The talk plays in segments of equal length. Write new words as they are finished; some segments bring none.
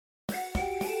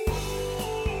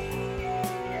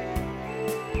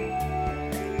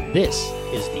This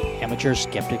is the Amateur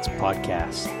Skeptics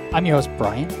Podcast. I'm your host,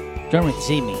 Brian. Joining me this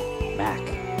evening, Mac.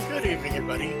 Good evening,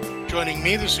 everybody. Joining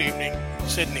me this evening,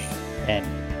 Sydney. And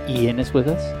Ian is with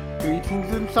us.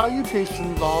 Greetings and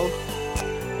salutations, all.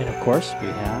 And of course, we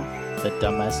have the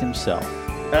dumbass himself.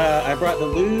 I brought the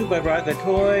lube, I brought the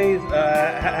toys.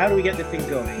 How do we get this thing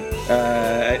going?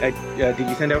 Did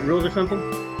you send out rules or something?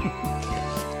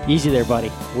 Easy there,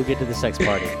 buddy. We'll get to the sex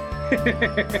party.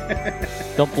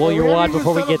 Don't blow your wad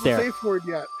before we get there. Safe word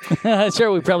yet.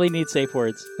 Sure, we probably need safe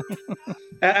words.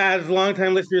 As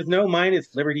long-time listeners know, mine is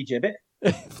Flibberty Gibbet.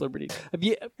 Flibberty.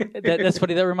 That's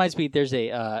funny. That reminds me. There's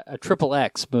a Triple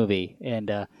X movie,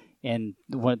 and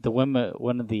one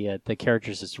of the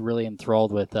characters is really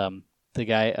enthralled with the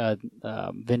guy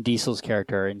Vin Diesel's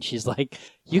character, and she's like,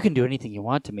 "You can do anything you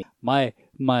want to me. My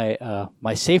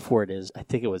safe word is, I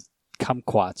think it was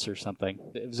kumquats or something."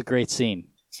 It was a great scene.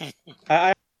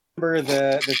 I remember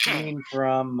the scene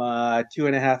from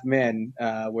 2.5 Men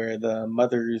where the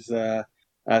mother's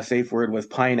safe word was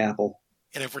pineapple.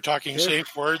 And if we're talking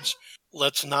safe words,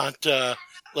 let's not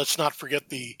forget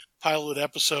the pilot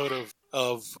episode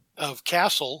of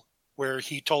Castle, where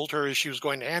he told her as she was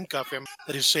going to handcuff him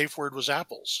that his safe word was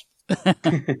apples.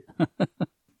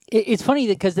 It's funny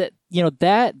because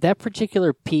that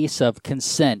particular piece of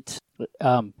consent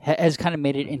has kind of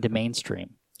made it into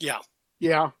mainstream. Yeah.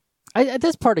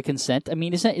 That's part of consent. I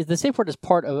mean, the safe word is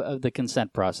part of the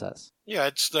consent process. Yeah,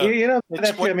 it's the.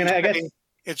 I guess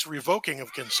it's revoking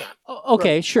of consent.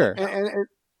 Okay, right. Sure. And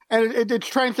it's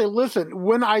trying to say, listen,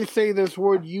 when I say this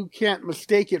word, you can't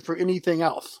mistake it for anything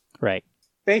else. Right.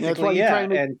 Basically,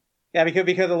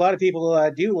 because a lot of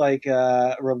people do like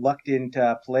reluctant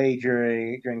play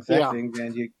during sex things,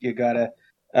 and you gotta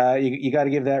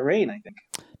give that rein, I think.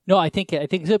 No, I think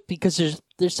so, because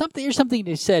there's something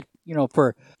they said,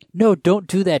 for no, don't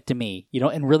do that to me,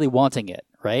 and really wanting it,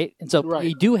 right? And so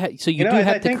you do have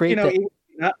to create that.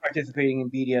 Not participating in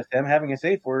BDSM, having a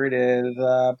safe word is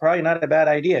probably not a bad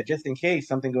idea, just in case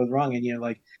something goes wrong and you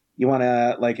want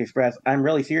to express, I'm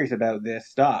really serious about this.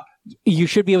 Stop. You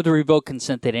should be able to revoke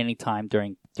consent at any time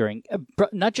during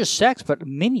not just sex, but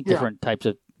many different types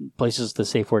of places. The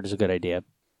safe word is a good idea.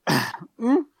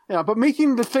 Yeah, but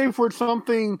making the safe word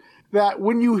something that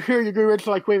when you hear you're going to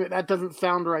like, wait a minute, that doesn't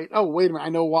sound right. Oh, wait a minute, I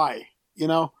know why.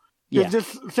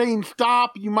 Just saying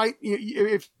stop, you might.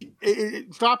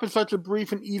 Stop is such a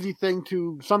brief and easy thing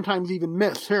to sometimes even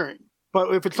miss hearing.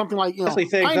 But if it's something like, especially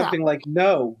saying something like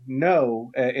no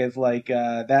is like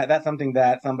that's something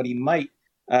that somebody might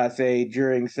say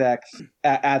during sex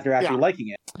as they're actually liking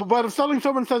it. But if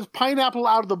someone says pineapple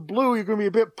out of the blue, you're going to be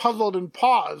a bit puzzled and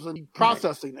pause and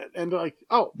processing it. And like,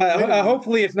 oh.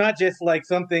 Hopefully it's not just like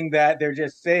something that they're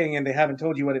just saying and they haven't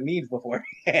told you what it means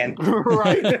beforehand.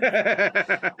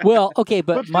 Right. Well, okay,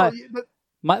 but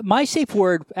my safe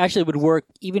word actually would work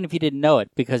even if you didn't know it,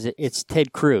 because it's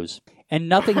Ted Cruz. And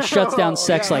nothing shuts down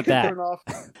sex like that.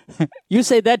 You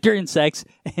say that during sex,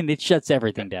 and it shuts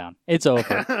everything down. It's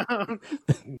over.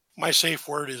 My safe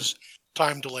word is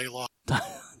time delay lock.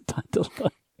 Time delay.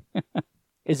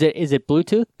 Is it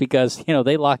Bluetooth? Because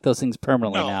they lock those things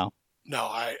permanently now. No,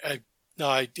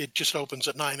 it just opens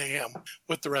at 9 a.m.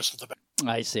 with the rest of the band.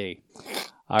 I see.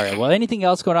 All right. Well, anything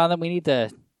else going on that we need to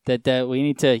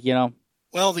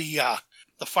Well, the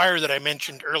fire that I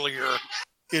mentioned earlier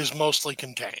is mostly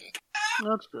contained.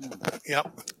 That's good.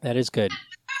 Yep. That is good.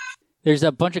 There's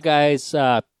a bunch of guys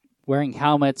wearing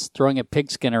helmets, throwing a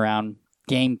pigskin around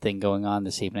game thing going on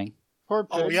this evening.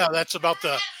 Oh yeah, that's about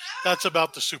the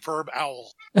superb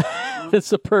owl. The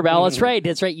superb owl. That's right.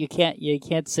 You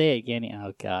can't say it, can you?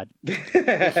 Oh God.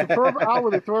 The superb owl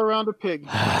where they throw around a pig.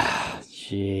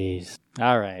 Jeez.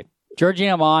 All right. Georgie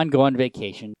and Amon go on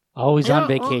vacation. Always on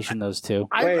vacation, those two.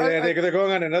 They're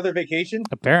going on another vacation?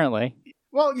 Apparently.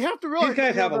 Well, you have to realize these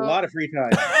guys have a lot of free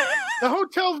time. The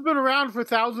hotel's been around for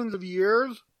thousands of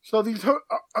years, so these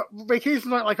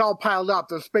vacations aren't like all piled up.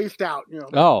 They're spaced out,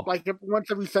 like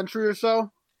once every century or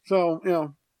so. So,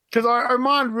 because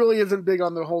Armand really isn't big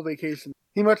on the whole vacation.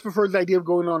 He much prefers the idea of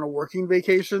going on a working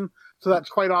vacation. So that's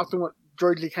quite often what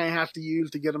Georgie kind of has to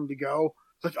use to get him to go.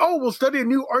 It's like, we'll study a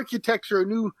new architecture, a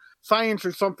new science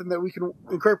or something that we can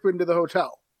incorporate into the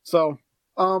hotel. So.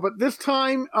 But this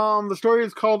time, the story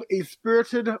is called A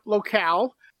Spirited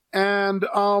Locale, and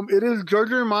it is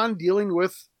Georgie Armand dealing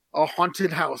with a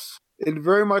haunted house in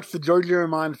very much the Georgie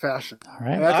Armand fashion. All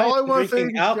right. And that's all I want to say. I'm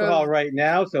drinking alcohol right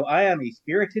now, so I am a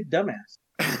spirited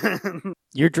dumbass.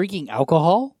 You're drinking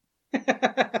alcohol?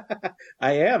 I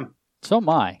am. So am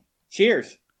I.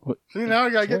 Cheers. See, now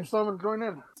I got to get someone to join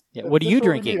in. Yeah. What are you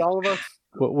drinking? All of us.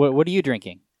 What are you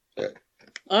drinking?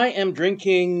 I am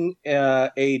drinking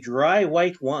a dry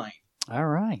white wine. All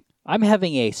right. I'm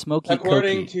having a smoky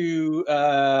According Cokie. to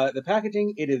the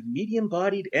packaging, it is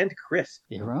medium-bodied and crisp.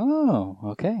 Oh,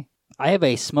 okay. I have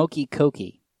a smoky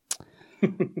Cokie.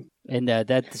 And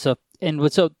so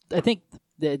I think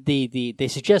they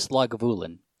suggest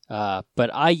Lagavulin, but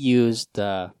I used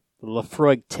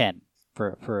Lafroig 10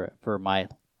 for my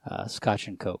Scotch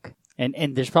and Coke.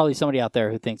 And there's probably somebody out there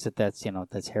who thinks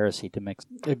that's heresy to mix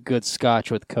a good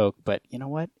Scotch with Coke, but you know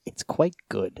what? It's quite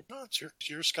good. No, it's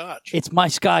your Scotch. It's my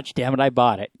Scotch, damn it! I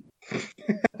bought it.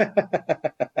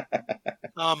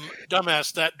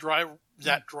 Dumbass, that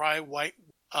dry white.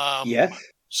 Yes.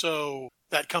 So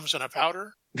that comes in a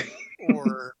powder,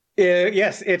 or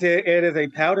yes, it is a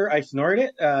powder. I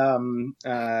snorted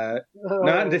it.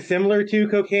 Not dissimilar to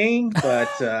cocaine,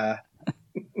 but.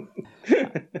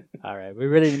 All right, we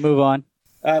ready to move on?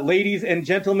 Ladies and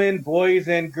gentlemen, boys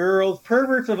and girls,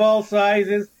 perverts of all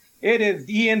sizes, it is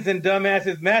Ian's and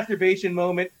Dumbass's masturbation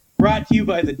moment, brought to you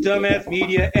by the Dumbass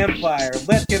Media Empire.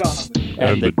 Let's get on with it.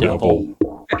 And the devil.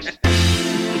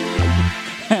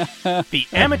 The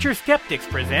Amateur Skeptics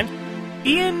present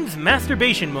Ian's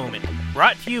Masturbation Moment,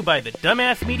 brought to you by the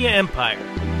Dumbass Media Empire.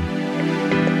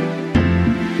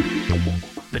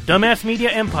 The Dumbass Media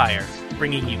Empire,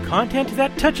 bringing you content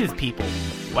that touches people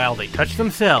while they touch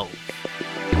themselves.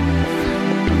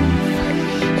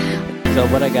 So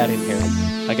what I got in here,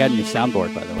 I got a new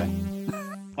soundboard, by the way.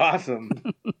 Awesome.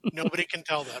 nobody can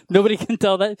tell that. Nobody can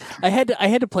tell that. I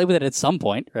had to play with it at some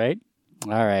point, right?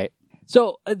 All right.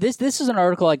 So this is an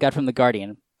article I got from The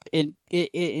Guardian. In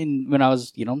when I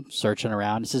was searching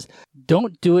around, it says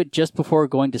don't do it just before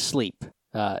going to sleep.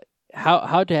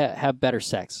 How to have better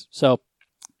sex. So,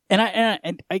 and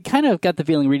I kind of got the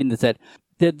feeling reading this that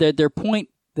their point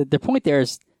there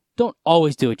is don't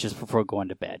always do it just before going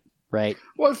to bed, right?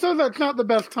 Well, so that's not the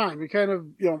best time. You kind of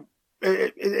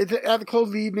it's at the close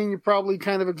of the evening. You're probably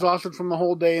kind of exhausted from the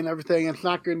whole day and everything. It's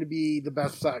not going to be the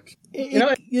best sex.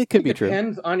 It could be true. It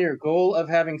depends on your goal of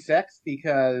having sex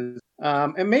because,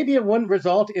 and maybe it wouldn't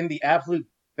result in the absolute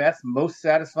best, most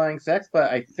satisfying sex,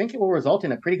 but I think it will result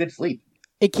in a pretty good sleep.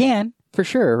 It can, for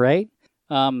sure, right?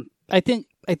 I think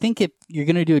if you're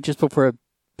going to do it just before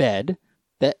bed,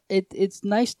 that it's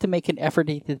nice to make an effort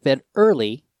to get to bed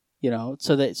early,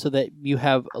 so that you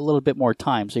have a little bit more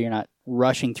time, so you're not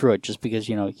rushing through it just because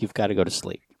you've got to go to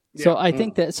sleep. Yeah. So I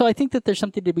think that there's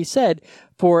something to be said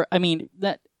for. I mean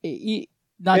that it's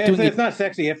not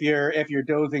sexy if you're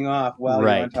dozing off while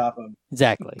right. You're on top of.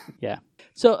 Exactly. Yeah.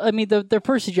 So I mean their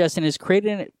first suggestion is create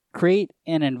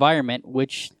an environment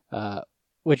which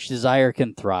desire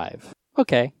can thrive.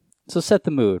 Okay. So set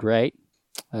the mood, right?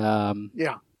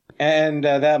 Yeah. And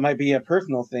that might be a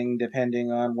personal thing,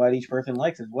 depending on what each person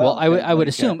likes as well. Well, I would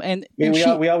assume,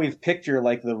 we always picture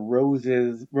like the rose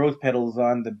petals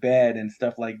on the bed and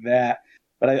stuff like that.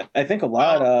 But I think a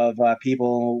lot of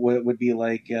people would be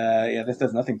like, yeah, this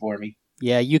does nothing for me.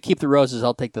 Yeah, you keep the roses,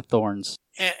 I'll take the thorns.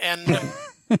 And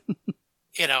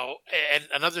and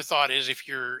another thought is if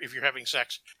you're having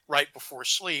sex right before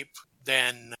sleep,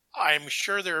 then I'm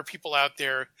sure there are people out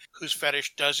there whose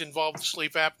fetish does involve the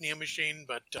sleep apnea machine,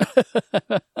 but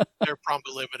they're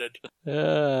probably limited.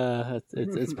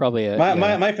 It's probably a...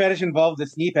 My fetish involves the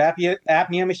sleep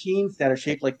apnea machines that are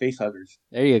shaped like face huggers.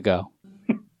 There you go.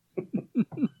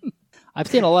 I've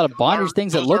seen a lot of bondage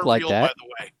things that look like that. By the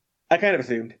way. I kind of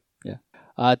assumed. Yeah.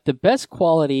 The best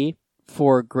quality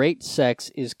for great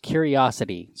sex is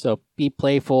curiosity. So be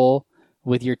playful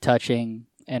with your touching,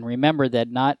 and remember that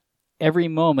not every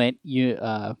moment you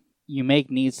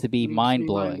make needs to be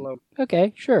mind-blowing.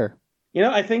 Okay, sure.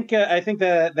 I think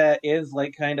that is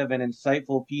like kind of an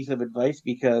insightful piece of advice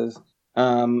because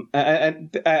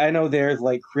I know there's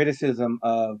like criticism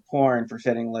of porn for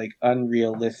setting like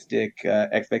unrealistic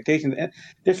expectations, and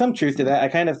there's some truth to that. I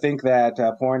kind of think that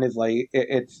porn is like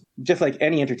it's just like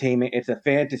any entertainment. It's a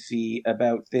fantasy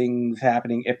about things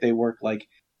happening if they work like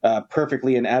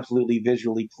perfectly and absolutely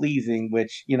visually pleasing,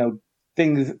 which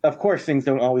things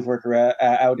don't always work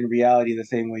out in reality the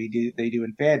same way they do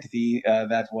in fantasy.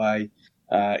 That's why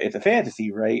it's a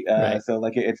fantasy, right? Right. So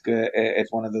like it's good.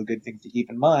 It's one of the good things to keep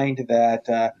in mind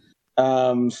that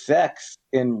sex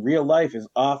in real life is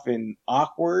often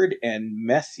awkward and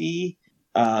messy,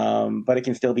 but it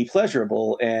can still be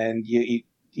pleasurable, and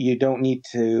you don't need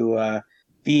to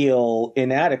feel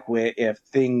inadequate if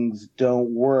things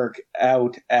don't work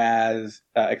out as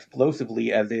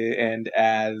explosively as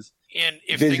as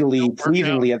visually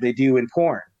pleasingly as they do in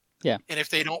porn. Yeah. And if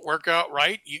they don't work out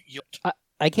right,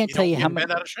 I can't tell you how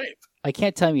many. Out of shape. I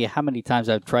can't tell you how many times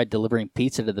I've tried delivering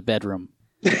pizza to the bedroom.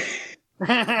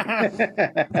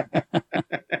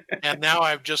 And now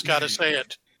I've just got to say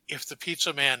it. If the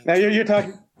pizza man... Now you're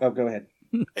talking... Oh, go ahead.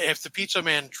 If the pizza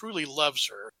man truly loves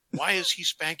her, why is he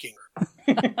spanking her?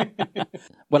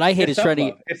 What I hate is trying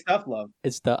to... It's tough love.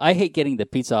 I hate getting the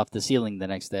pizza off the ceiling the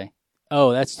next day.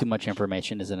 Oh, that's too much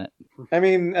information, isn't it? I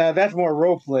mean, that's more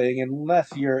role-playing unless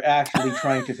you're actually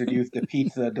trying to seduce the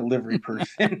pizza delivery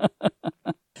person.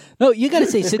 No, you got to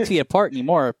say 6 feet apart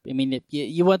anymore. I mean,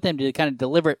 you want them to kind of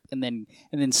deliver it and then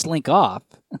slink off.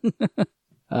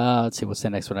 Let's see, what's the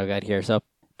next one I've got here? So,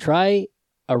 try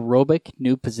aerobic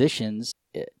new positions.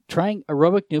 Trying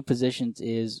aerobic new positions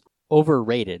is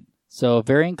overrated. So,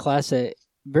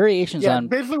 variations on...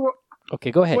 basically what... Okay,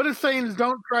 go ahead. What it's saying is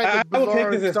don't try the I will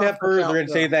take this a step further and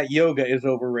say that yoga is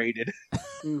overrated.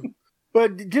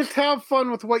 But just have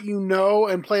fun with what you know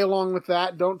and play along with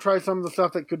that. Don't try some of the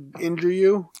stuff that could injure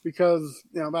you because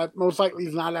that most likely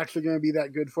is not actually going to be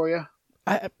that good for you.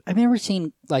 I've never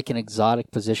seen like an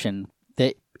exotic position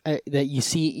that you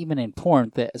see even in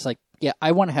porn that it's like, yeah,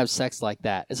 I want to have sex like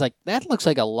that. It's like that looks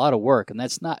like a lot of work, and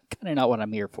that's kind of not what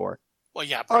I'm here for. Well,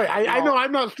 yeah. I know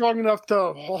I'm not strong enough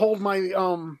to hold my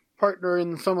partner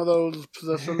in some of those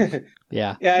positions.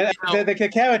 Yeah. The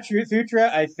Cacao Sutra,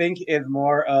 I think, is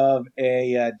more of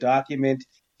a document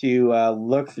to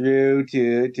look through,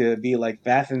 to be like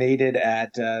fascinated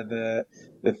at the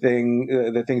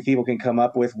things people can come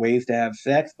up with, ways to have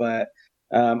sex. But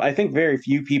I think very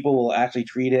few people will actually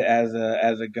treat it as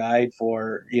a guide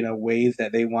for ways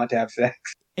that they want to have sex.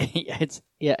 It's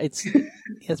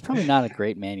probably not a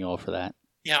great manual for that.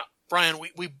 Yeah. Brian,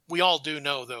 we all do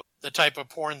know, though, the type of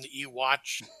porn that you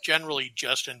watch generally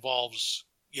just involves,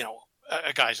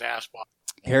 a guy's ass box.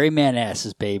 Hairy man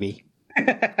asses, baby.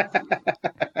 Hey,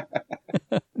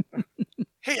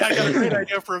 I got a great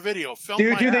idea for a video.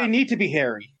 Do they need to be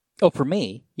hairy? Oh, for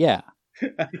me? Yeah.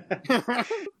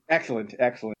 Excellent.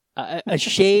 A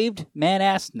shaved man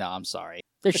ass? No, I'm sorry.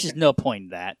 There's just no point in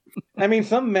that. I mean,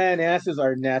 some man asses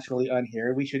are naturally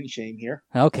unhairy. We shouldn't shame here.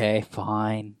 Okay,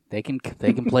 fine. They can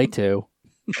play too.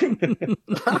 I'm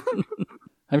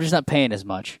just not paying as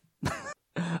much.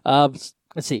 Let's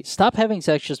see. Stop having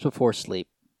sex just before sleep.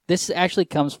 This actually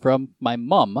comes from my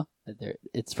mom.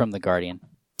 It's from The Guardian.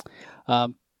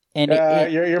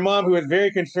 Your mom, who is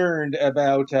very concerned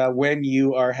about when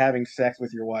you are having sex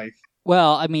with your wife.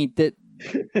 Well, I mean, the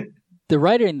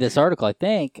writer in this article, I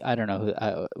think, I don't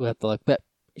know, we'll have to look, but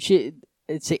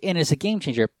it's a game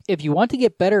changer. If you want to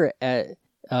get better at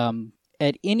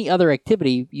any other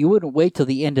activity, you wouldn't wait till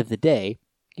the end of the day.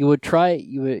 You would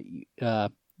you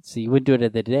wouldn't do it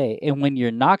at the day. And when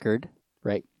you're knackered,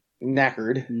 right?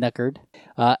 Knackered.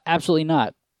 Absolutely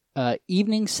not.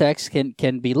 Evening sex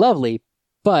can be lovely,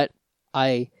 but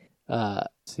but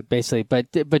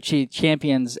she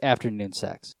champions afternoon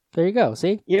sex. There you go.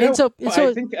 See, I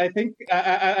think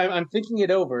I'm thinking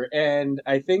it over, and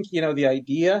I think the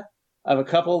idea of a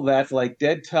couple that's like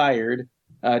dead tired,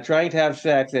 trying to have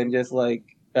sex and just like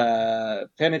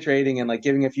penetrating and like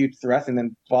giving a few thrusts and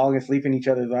then falling asleep in each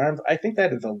other's arms. I think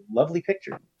that is a lovely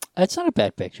picture. That's not a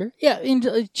bad picture. Yeah,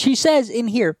 and she says in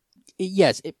here,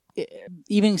 yes,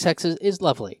 evening sex is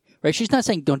lovely, right? She's not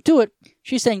saying don't do it.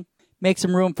 She's saying make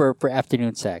some room for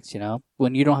afternoon sex,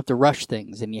 when you don't have to rush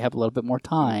things and you have a little bit more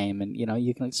time and,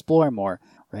 you can explore more,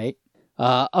 right?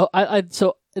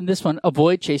 So in this one,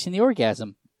 avoid chasing the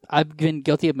orgasm. I've been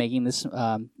guilty of making this.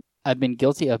 I've been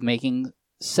guilty of making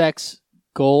sex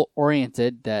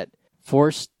goal-oriented that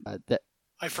forced...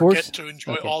 I forget to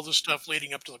enjoy all the stuff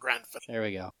leading up to the grand finale. There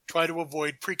we go. Try to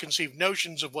avoid preconceived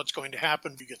notions of what's going to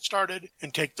happen if you get started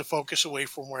and take the focus away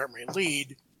from where it may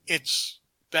lead. It's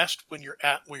best when you're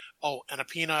and a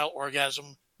penile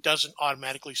orgasm doesn't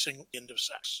automatically signal the end of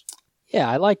sex. Yeah,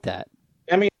 I like that.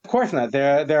 I mean, of course not.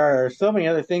 There are so many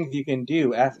other things you can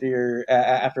do after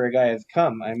a guy has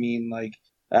come. I mean, like,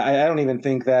 I don't even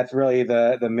think that's really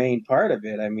the main part of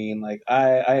it. I mean, like,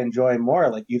 I enjoy more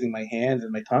like using my hands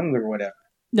and my tongue or whatever.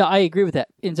 No, I agree with that.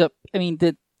 Ends up, I mean,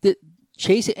 the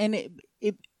chase and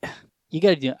it you got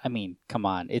to do. I mean, come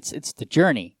on, it's the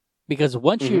journey because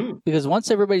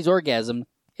once everybody's orgasm,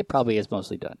 it probably is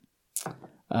mostly done.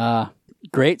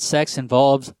 Great sex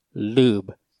involves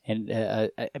lube, and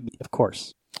of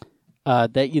course,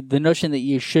 the notion that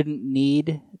you shouldn't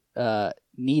need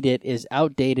it is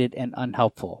outdated and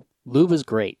unhelpful. Lube is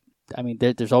great. I mean,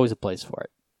 there's always a place for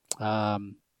it.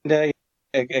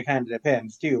 It kind of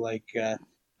depends too. Like,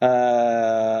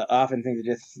 often things are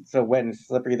just so wet and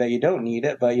slippery that you don't need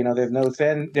it. But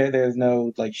there's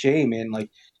no like shame in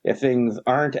like if things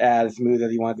aren't as smooth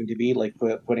as you want them to be, like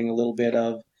putting a little bit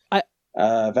of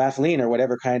Vaseline or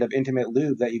whatever kind of intimate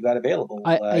lube that you got available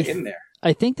in there.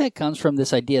 I think that comes from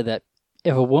this idea that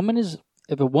if a woman is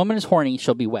horny,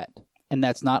 she'll be wet. and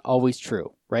that's not always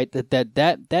true, right?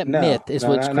 That myth is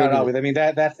what's created. Not always. I mean,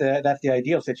 that's the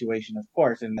ideal situation, of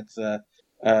course, and that's the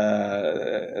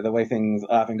way things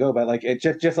often go. But like, it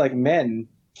just like men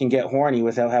can get horny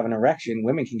without having an erection,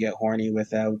 women can get horny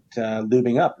without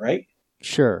lubing up, right?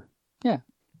 Sure, yeah,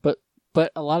 but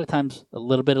a lot of times a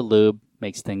little bit of lube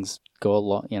makes things go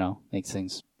along, makes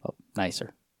things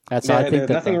nicer. That's I think there's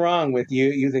nothing wrong with you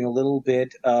using a little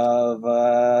bit of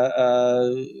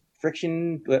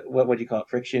friction. What would you call it?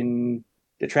 Friction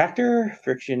detractor?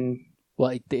 Friction.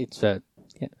 Well, it's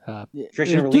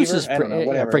friction reliever. I don't know.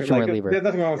 Whatever. Friction reliever. There's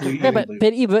nothing wrong with you. Yeah,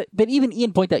 but even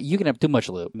Ian pointed out you can have too much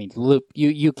lube. I mean, lube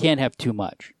you can't have too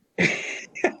much.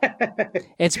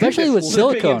 Especially with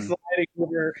silicone.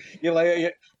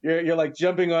 You're like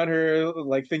jumping on her,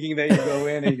 like thinking that you go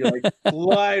in, and you're like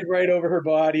slide right over her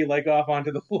body, like off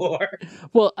onto the floor.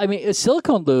 Well, I mean, a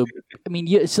silicone lube. I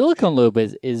mean, silicone lube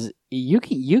is you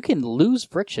can lose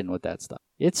friction with that stuff.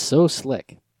 It's so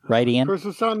slick, right, Ian? Of course,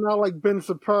 it sounds now like Ben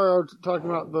Shapiro talking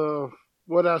about the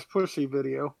wet ass pussy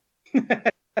video.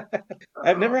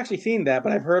 I've never actually seen that,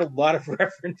 but I've heard a lot of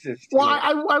references to well, it.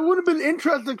 I would have been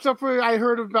interested, except for I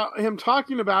heard about him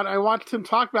talking about it. I watched him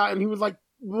talk about it, and he was like,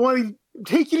 when he's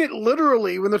taking it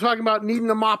literally when they're talking about needing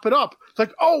to mop it up. It's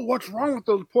like, oh, what's wrong with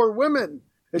those poor women?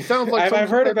 It sounds like I've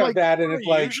heard about that, and it's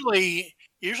like usually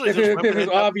this is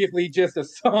obviously just a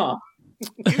song.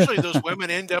 Usually, those women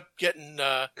end up getting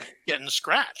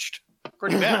scratched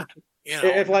pretty bad.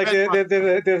 It's like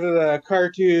there's a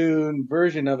cartoon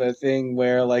version of a thing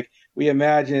where like we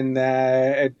imagine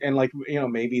that, and like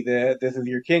maybe this is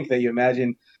your kink, that you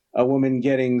imagine a woman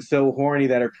getting so horny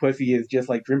that her pussy is just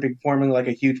like forming like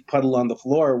a huge puddle on the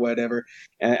floor or whatever,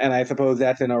 and I suppose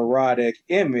that's an erotic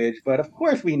image, but of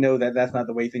course we know that that's not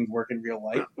the way things work in real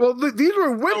life. Well, these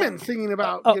were women singing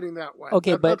about getting that wet.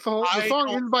 Okay, but the song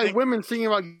is by women singing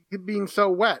about it being so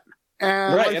wet.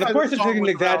 And right, and of course it's an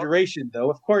exaggeration,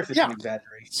 though. Of course it's an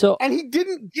exaggeration. And he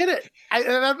didn't get it.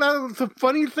 That was the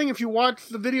funny thing. If you watch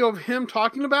the video of him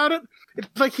talking about it, it's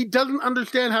like he doesn't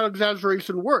understand how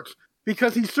exaggeration works.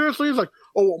 Because he seriously is like,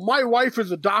 oh, well, my wife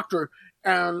is a doctor,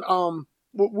 and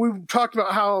we've talked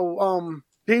about how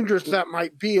dangerous that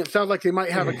might be. It sounds like they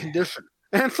might have a condition.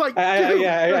 And it's like, I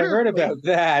heard about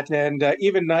that, and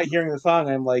even not hearing the song,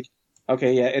 I'm like,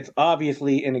 okay, yeah, it's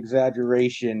obviously an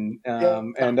exaggeration,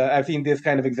 and I've seen this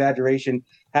kind of exaggeration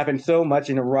happen so much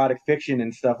in erotic fiction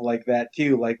and stuff like that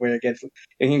too, like where it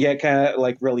can get kind of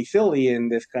like really silly in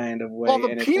this kind of way. Well,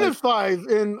 the penis size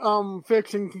in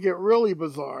fiction can get really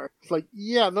bizarre. It's like,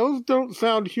 yeah, those don't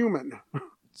sound human.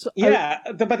 But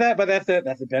that's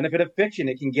the benefit of fiction.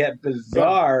 It can get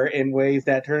bizarre in ways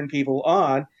that turn people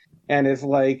on. And it's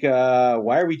like,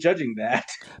 why are we judging that?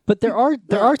 But there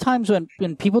are times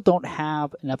when people don't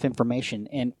have enough information,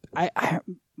 and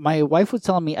my wife was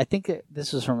telling me, I think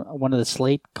this was from one of the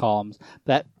Slate columns,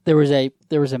 that there was a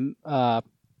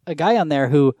guy on there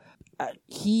who I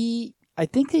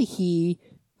think that he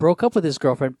broke up with his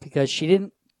girlfriend because she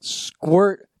didn't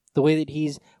squirt the way that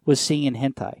he was seeing in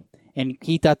hentai, and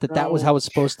he thought that was how it's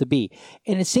supposed to be.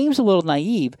 And it seems a little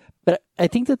naive, but I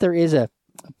think that there is a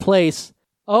place.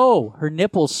 Oh, her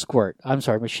nipples squirt. I'm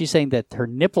sorry, but she's saying that her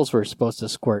nipples were supposed to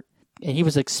squirt, and he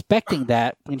was expecting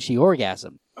that when she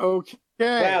orgasmed. Okay.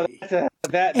 Wow,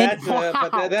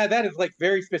 that is like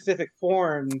very specific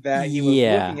form that he was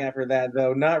looking at for that,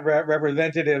 though, not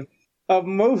representative of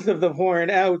most of the porn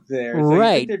out there. So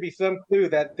right. You think there'd be some clue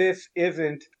that this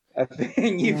isn't a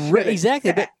thing you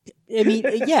exactly. But I mean,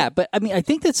 but I mean, I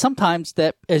think that sometimes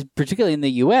that, particularly in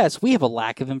the U.S., we have a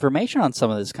lack of information on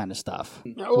some of this kind of stuff.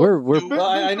 I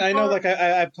know. Like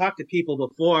I've talked to people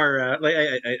before. Like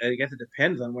I guess it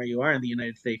depends on where you are in the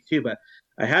United States too. But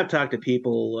I have talked to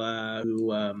people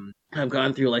who have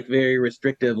gone through like very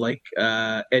restrictive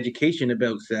education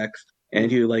about sex, and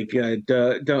who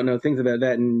don't know things about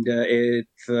that. And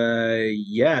it's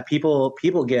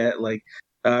people get like.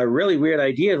 Really weird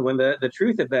ideas when the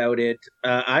truth about it,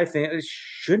 I think, it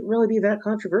shouldn't really be that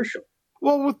controversial.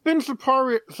 Well, with Ben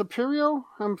Shapiro,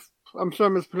 I'm sorry I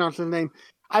mispronounced his name.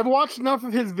 I've watched enough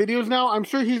of his videos now. I'm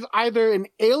sure he's either an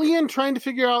alien trying to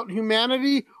figure out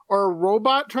humanity or a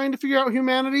robot trying to figure out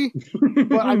humanity.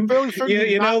 But I'm fairly certain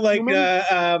he's not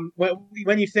human.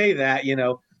 When you say that,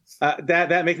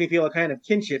 that makes me feel a kind of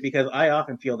kinship, because I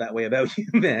often feel that way about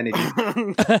humanity.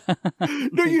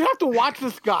 No, you have to watch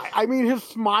this guy. I mean, his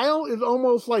smile is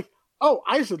almost like, oh,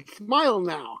 I should smile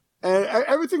now. And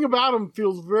everything about him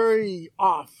feels very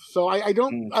off. So I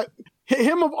don't...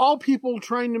 him of all people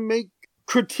trying to make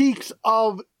critiques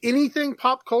of anything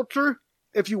pop culture,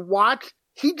 if you watch,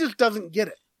 he just doesn't get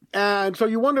it. And so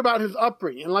you wonder about his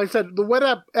upbringing. And like I said, the wet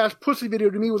ass pussy video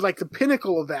to me was like the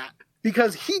pinnacle of that.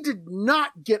 because he did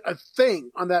not get a thing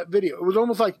on that video. It was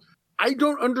almost like, I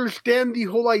don't understand the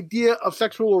whole idea of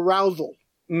sexual arousal.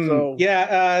 So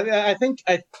yeah, I think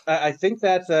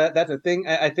that's a thing.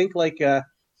 I think like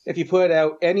if you put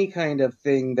out any kind of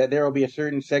thing, that there will be a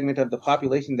certain segment of the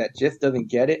population that just doesn't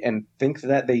get it and thinks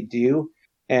that they do,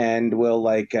 and will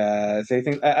like say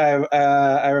things.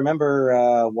 I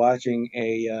remember watching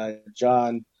a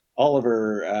John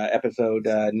Oliver episode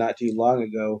not too long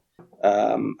ago.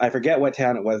 I forget what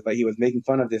town it was, but he was making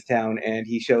fun of this town, and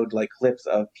he showed like clips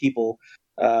of people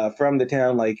from the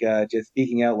town, like just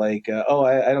speaking out, like, "Oh,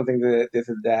 I don't think that this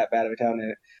is that bad of a town,"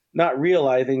 and not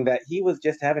realizing that he was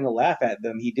just having a laugh at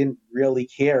them. He didn't really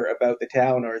care about the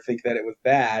town or think that it was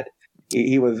bad.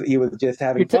 He was just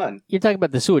having fun. You're talking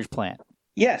about the sewage plant.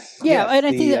 Yes. Yeah, yes,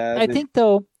 and I think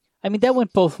though, I mean that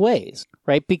went both ways,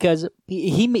 right? Because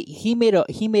he made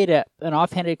an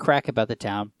offhanded crack about the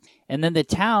town, and then the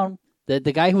town, the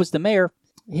guy who was the mayor,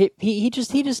 he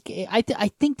just I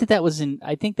think that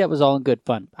was all in good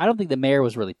fun. I don't think the mayor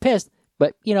was really pissed,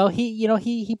 but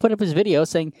he put up his video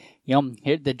saying,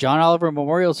 here the John Oliver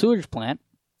Memorial Sewage Plant,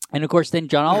 and of course then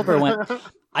John Oliver went,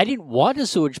 I didn't want a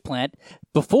sewage plant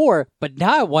before, but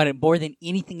now I want it more than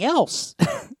anything else,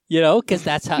 because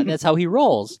that's how he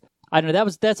rolls. I don't know.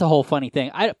 That's a whole funny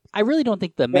thing. I really don't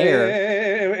think the mayor.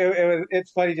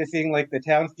 It's funny just seeing like the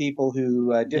townspeople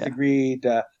who disagreed.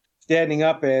 Standing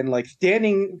up and like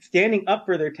standing up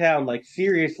for their town, like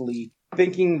seriously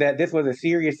thinking that this was a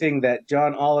serious thing, that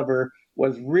John Oliver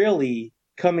was really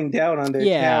coming down on their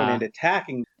town and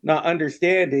attacking, not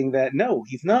understanding that no,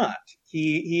 he's not.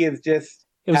 He is just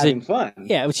having fun.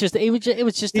 Yeah, it was just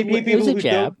a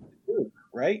jab,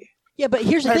 right? Yeah, but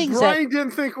here's the thing. Brian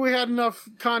didn't think we had enough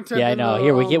content. Yeah, I know.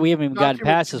 Here we haven't even gotten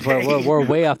past this. We're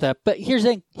way off that. But here's the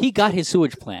thing. He got his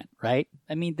sewage plant, right?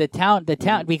 I mean, the town,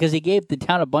 because he gave the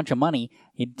town a bunch of money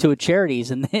to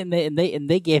charities, and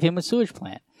they gave him a sewage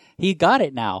plant. He got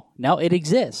it now. Now it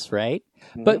exists, right?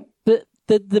 Mm-hmm. But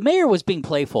the mayor was being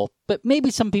playful, but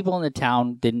maybe some people in the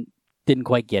town didn't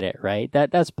quite get it, right?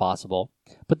 That's possible.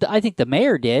 But I think the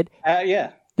mayor did.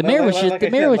 Yeah. The mayor was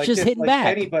just hitting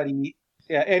back. Anybody.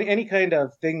 Yeah, any kind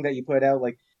of thing that you put out,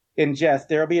 like in jest,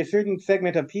 there will be a certain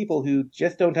segment of people who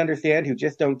just don't understand, who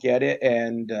just don't get it,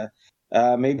 and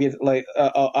maybe it's like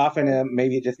often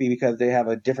maybe it just be because they have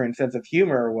a different sense of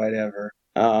humor or whatever.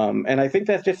 And I think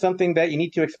that's just something that you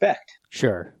need to expect.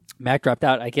 Sure. Mac dropped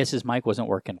out. I guess his mic wasn't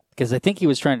working because I think he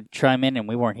was trying to chime in and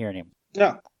we weren't hearing him.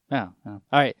 No. Oh. All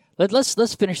right.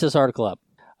 Let's finish this article up.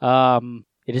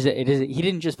 It is. He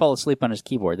didn't just fall asleep on his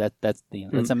keyboard. That's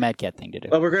a Mad Cat thing to do.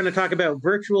 Well, we're going to talk about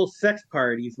virtual sex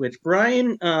parties, which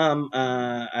Brian,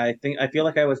 I feel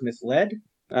like I was misled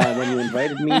when you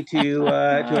invited me to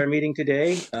our meeting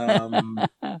today.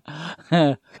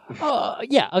 Yeah.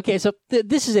 Okay. So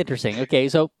this is interesting. Okay.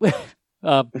 So,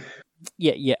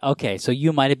 yeah. Okay. So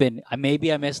you might have been.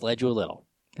 Maybe I misled you a little.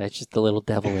 That's just the little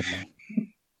devil in me.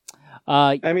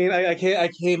 I mean, I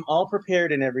came all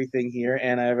prepared and everything here,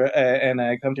 and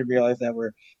I come to realize that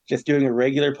we're just doing a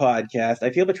regular podcast. I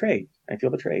feel betrayed.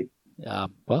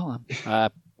 Well,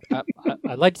 I'd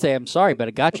like to say I'm sorry, but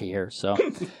I got you here, so.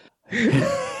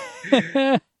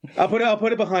 I'll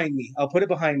put it behind me.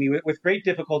 With great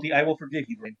difficulty. I will forgive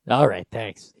you. All right,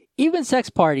 thanks. Even sex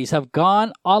parties have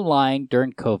gone online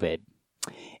during COVID,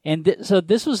 and so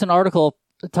this was an article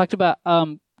that talked about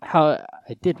how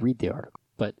I did read the article.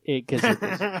 But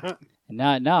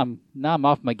now I'm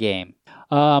off my game.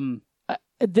 I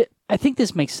think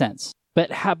this makes sense. But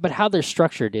how they're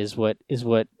structured is what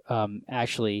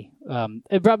actually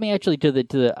it brought me actually to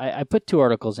the I put two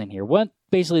articles in here. One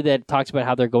basically that talks about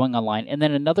how they're going online, and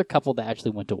then another couple that actually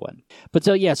went to one. But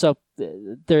so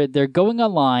they're going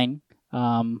online.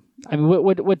 I mean,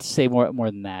 what to say more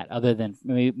than that, other than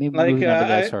maybe like moving on to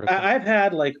this article. I've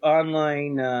had like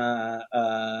online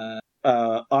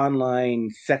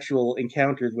sexual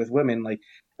encounters with women, like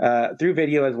through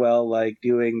video as well, like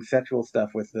doing sexual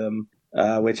stuff with them,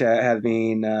 which has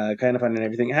been kind of fun and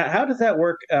everything. How does that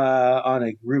work on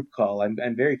a group call? I'm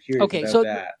very curious about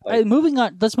that. Like, moving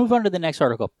on, let's move on to the next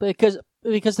article because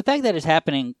the fact that it's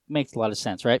happening makes a lot of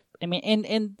sense, right? I mean,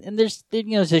 and there's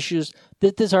issues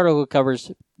that this article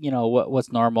covers.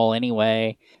 What's normal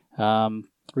anyway,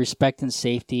 respect and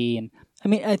safety, and I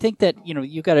mean, I think that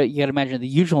you gotta imagine the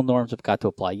usual norms have got to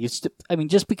apply. Just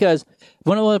because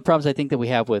one of the problems I think that we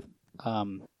have with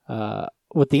the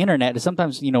internet is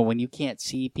sometimes when you can't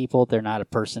see people, they're not a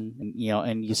person,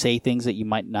 and you say things that you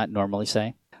might not normally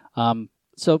say.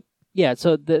 So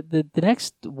the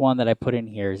next one that I put in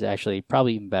here is actually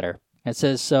probably even better. It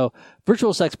says, so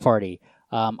virtual sex party.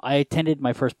 I attended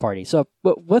my first party. So,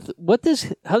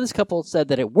 how this couple said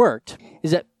that it worked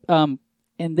is that,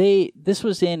 and this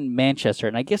was in Manchester,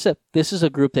 and I guess this is a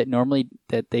group that normally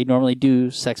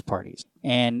do sex parties,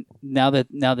 and now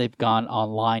they've gone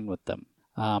online with them,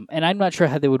 and I'm not sure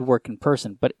how they would work in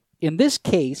person, but in this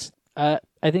case, I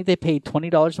think they paid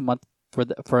 $20 a month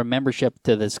for a membership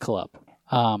to this club,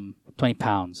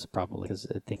 £20 probably, because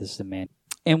I think this is the man.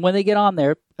 And when they get on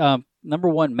there, number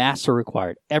one, masks are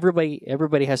required. Everybody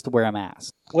has to wear a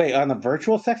mask. Wait, on the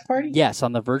virtual sex party? Yes,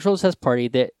 on the virtual sex party,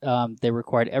 they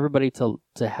required everybody to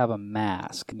have a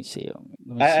mask. Let me see.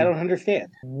 I don't understand.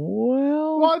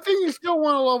 Well, I think you still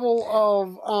want a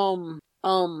level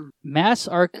of masks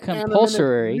are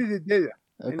compulsory.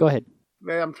 Go ahead.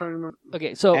 I'm trying to remember.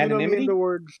 Okay, so anonymity. The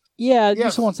words. Yeah, yes,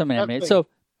 just want some anonymity. So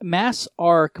masks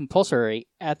are compulsory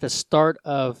at the start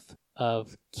of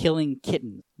Killing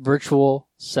Kittens virtual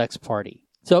sex party.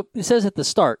 So it says at the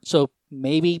start. So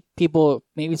maybe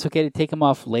it's okay to take them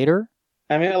off later.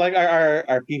 I mean, like,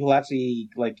 are people actually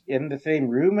like in the same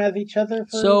room as each other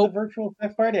for the virtual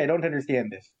sex party? I don't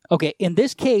understand this. Okay, in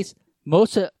this case,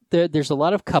 there's a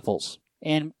lot of couples,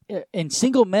 and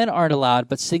single men aren't allowed,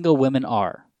 but single women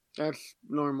are. That's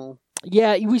normal.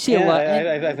 Yeah, we see a lot.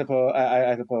 I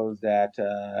suppose that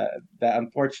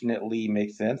unfortunately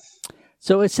makes sense.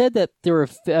 So it said that there were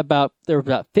about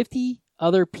 50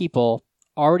 other people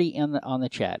already on the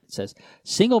chat. It says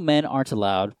single men aren't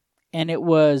allowed, and it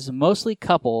was mostly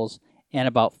couples and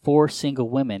about 4 single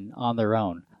women on their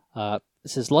own. It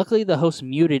says luckily the host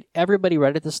muted everybody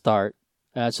right at the start,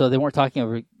 so they weren't talking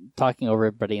over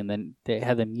everybody, and then they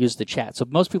had them use the chat. So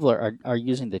most people are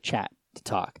using the chat to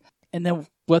talk, and then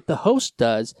what the host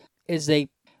does is they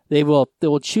will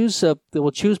choose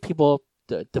people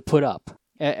to put up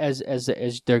as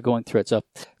they're going through it.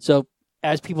 So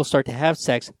as people start to have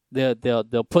sex,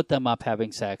 they'll put them up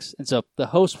having sex, and so the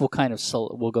host will kind of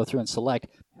will go through and select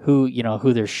who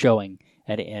they're showing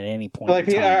at any point. So, like,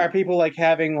 are people like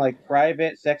having like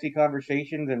private sexy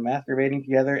conversations and masturbating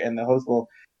together, and the host will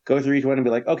go through each one and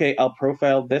be like, okay, I'll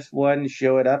profile this one,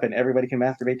 show it up, and everybody can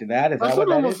masturbate to that? That's what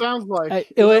it almost sounds like.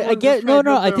 I get no.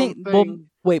 I think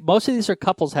wait, most of these are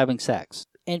couples having sex.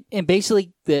 And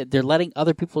basically, they're letting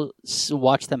other people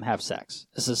watch them have sex.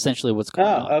 That's essentially what's going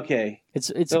on. Oh, okay.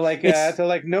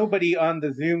 So nobody on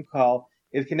the Zoom call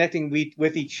is connecting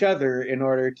with each other in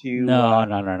order to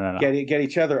no. get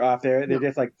each other off there. They're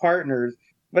just like partners.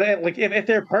 But like if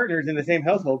they're partners in the same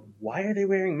household, why are they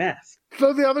wearing masks?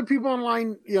 So the other people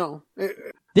online,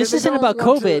 this isn't about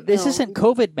COVID. This isn't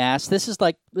COVID masks. This is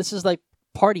like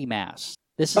party masks.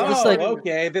 This is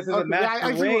okay. This is a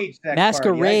masquerade.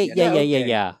 Masquerade.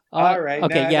 Yeah. All right.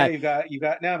 Okay. Now you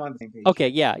got. Now I'm on the same page. Okay.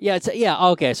 Yeah.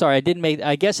 Okay. Sorry,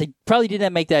 I guess I probably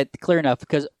didn't make that clear enough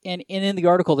because in the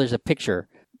article there's a picture.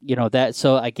 That.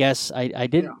 So I guess I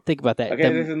didn't think about that.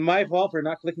 Okay. This is my fault for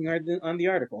not clicking on the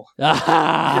article.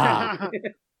 I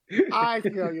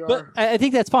feel you are. But I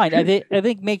think that's fine. I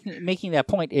think making that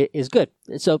point is good.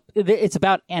 So it's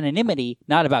about anonymity,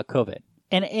 not about COVID.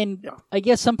 And I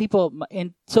guess some people,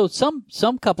 and so some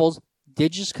couples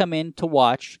did just come in to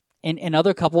watch, and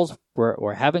other couples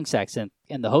were having sex, and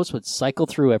the host would cycle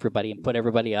through everybody and put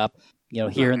everybody up,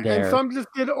 here and there. And some just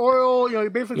did oral,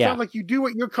 it basically sounds like you do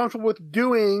what you're comfortable with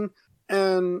doing,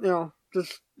 and,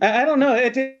 just... I don't know,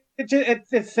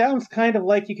 it sounds kind of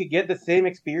like you could get the same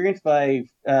experience by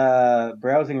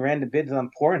browsing random bids on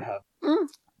Pornhub. Mm.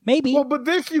 Maybe. Well, but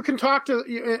this you can talk to,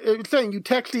 it's saying you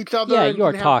text each other. Yeah, and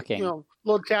you're talking.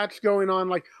 Little chats going on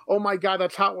like, oh my God,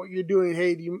 that's hot what you're doing.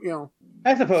 Hey, do you.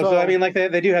 I suppose so. I mean, like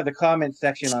they do have the comment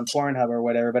section on Pornhub or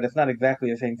whatever, but it's not exactly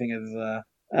the same thing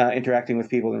as interacting with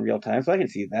people in real time. So I can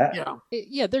see that. Yeah.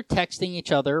 Yeah, they're texting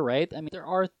each other, right? I mean,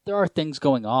 there are things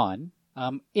going on.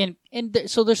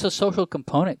 So there's a social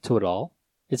component to it all.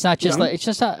 It's not just it's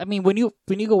just not. I mean, when you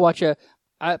go watch it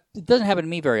doesn't happen to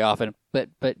me very often, but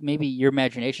maybe your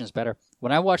imagination is better.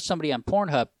 When I watch somebody on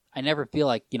Pornhub, I never feel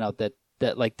like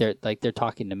that like they're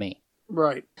talking to me.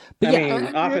 Right. But I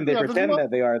mean, often they pretend that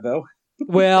they are, though.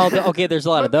 Well, okay, there's a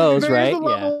lot of those, right? There's a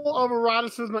level of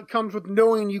eroticism that comes with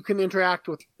knowing you can interact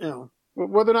with,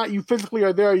 whether or not you physically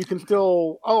are there, you can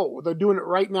still, they're doing it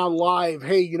right now live.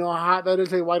 Hey, how hot that is.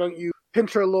 Hey, why don't you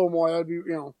pinch her a little more? That'd be,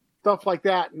 stuff like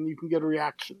that, and you can get a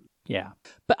reaction. Yeah.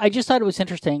 But I just thought it was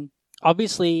interesting.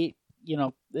 Obviously,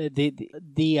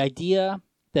 the idea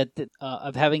that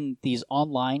of having these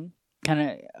online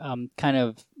kind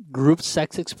of group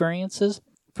sex experiences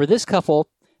for this couple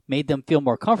made them feel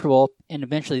more comfortable, and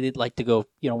eventually they'd like to go,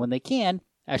 when they can,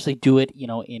 actually do it,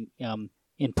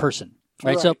 in person,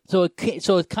 right? So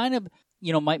it kind of,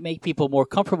 might make people more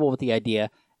comfortable with the idea,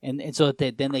 and so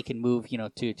that then they can move,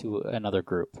 to another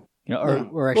group,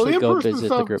 or actually go visit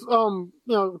the group.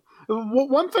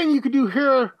 One thing you could do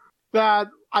here that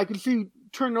I could see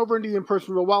turning over into the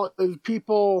in-person real well is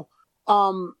people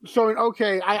showing,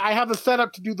 okay, I have a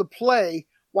setup to do the play.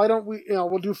 Why don't we,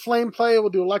 we'll do flame play, we'll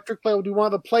do electric play, we'll do one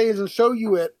of the plays and show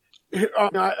you it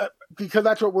because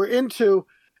that's what we're into.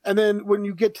 And then when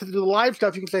you get to the live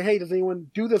stuff, you can say, hey, does anyone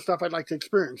do this stuff? I'd like to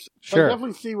experience. Sure. I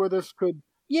definitely see where this could.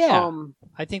 Yeah.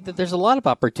 I think that there's a lot of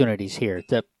opportunities here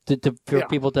for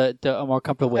people to a more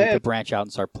comfortable way to branch out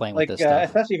and start playing with this stuff.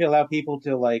 Especially if you allow people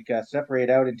to separate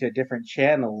out into different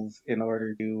channels in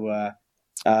order to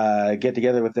get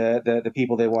together with the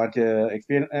people they want to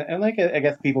experience. And I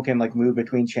guess people can would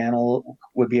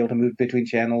be able to move between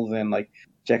channels and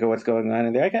check out what's going on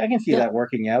in there. I can see that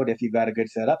working out if you've got a good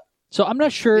setup. So I'm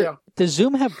not sure. Yeah. Does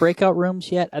Zoom have breakout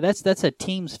rooms yet? That's a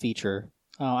Teams feature.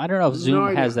 I don't know if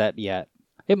Zoom has that yet.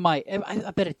 It might.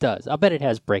 I bet it does. I bet it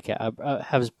has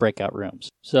breakout rooms.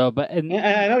 So, I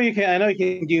know you can. I know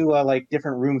you can do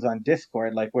different rooms on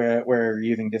Discord, where we're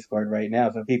using Discord right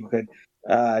now. So people could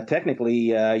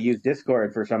technically use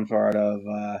Discord for some sort of.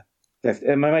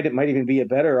 It might even be a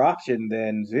better option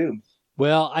than Zoom.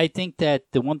 Well, I think that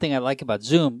the one thing I like about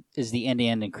Zoom is the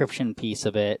end-to-end encryption piece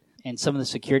of it, and some of the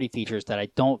security features that I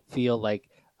don't feel like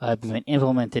have been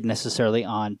implemented necessarily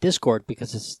on Discord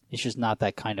because it's just not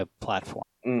that kind of platform.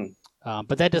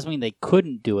 But that doesn't mean they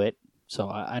couldn't do it, so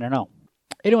I don't know.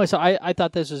 Anyway, so I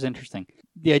thought this was interesting.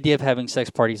 The idea of having sex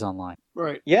parties online.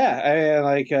 Right. Yeah,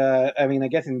 I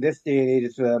guess in this day and age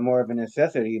it's more of a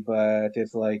necessity, but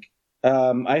it's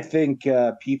I think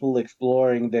people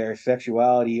exploring their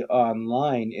sexuality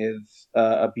online is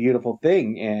a beautiful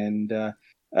thing, and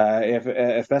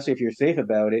especially if you're safe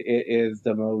about it, it is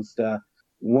the most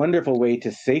wonderful way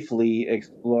to safely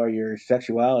explore your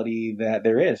sexuality that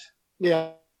there is.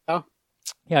 Yeah.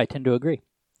 Yeah, I tend to agree.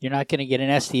 You're not going to get an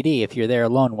STD if you're there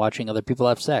alone watching other people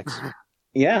have sex.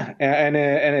 Yeah, and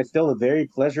it's still a very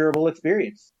pleasurable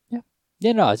experience.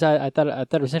 Yeah, no, I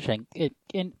thought it was interesting.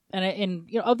 And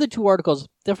of the two articles,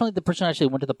 definitely the person who actually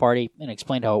went to the party and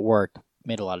explained how it worked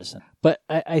made a lot of sense. But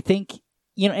I think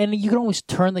and you can always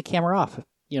turn the camera off,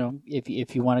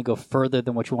 if you want to go further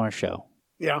than what you want to show.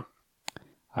 Yeah.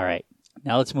 All right,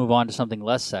 now let's move on to something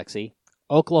less sexy.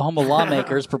 Oklahoma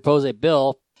lawmakers propose a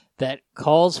bill that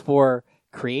calls for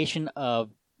creation of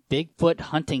Bigfoot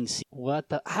hunting. What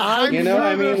the? It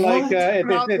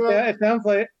sounds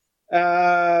like.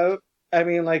 The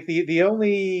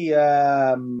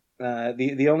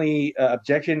only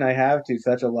objection I have to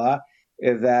such a law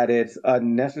is that it's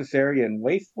unnecessary and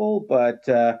wasteful. But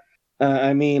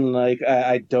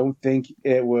I don't think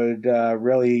it would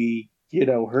really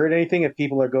hurt anything if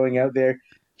people are going out there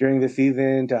during the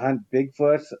season to hunt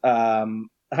Bigfoot.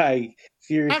 I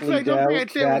seriously doubt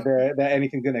that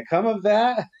anything's going to come of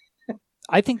that.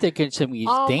 I think there could be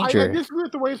danger. I disagree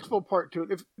with the wasteful part to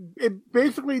it. It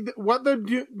basically, what they're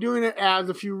doing it as,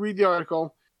 if you read the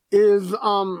article, is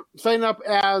setting up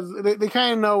as they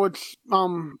kind of know it's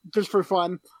just for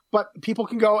fun, but people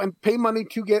can go and pay money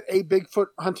to get a Bigfoot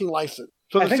hunting license.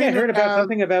 So I think I heard about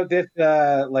something about this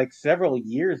several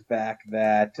years back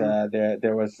that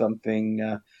there was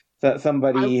something that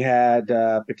somebody had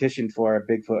petitioned for a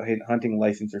Bigfoot hunting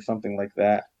license or something like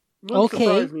that. Wouldn't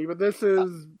surprise me, but this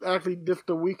is actually just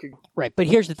a week ago. Right, but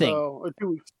here's the thing. Or 2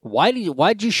 weeks.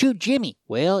 Why'd you shoot Jimmy?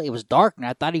 Well, it was dark and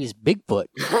I thought he was Bigfoot.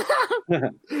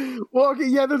 Well, okay,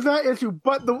 yeah, there's that issue.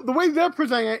 But the way they're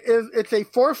presenting it is it's a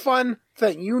for fun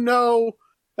thing. You know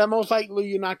that most likely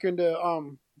you're not going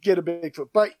to get a Bigfoot,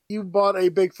 but you bought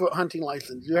a Bigfoot hunting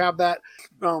license. You have that.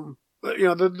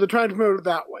 They're trying to promote it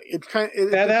that way. It's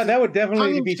that would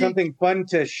definitely be something fun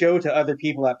to show to other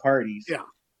people at parties. Yeah.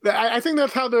 I think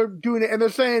that's how they're doing it. And they're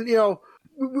saying,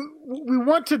 we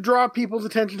want to draw people's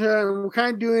attention to it, and we're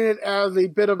kind of doing it as a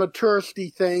bit of a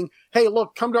touristy thing. Hey,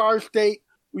 look, come to our state.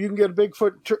 You can get a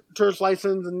Bigfoot tourist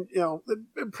license and,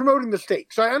 promoting the state.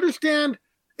 So I understand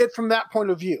it from that point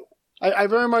of view. I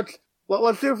very much,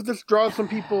 let's see if this draws some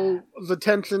people's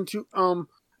attention to,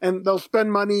 and they'll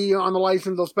spend money on the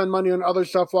license. They'll spend money on other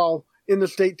stuff while in the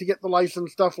state to get the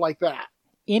license, stuff like that.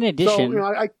 In addition...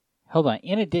 So, hold on.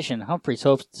 In addition, Humphreys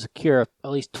hopes to secure at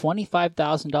least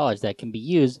 $25,000 that can be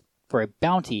used for a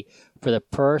bounty for the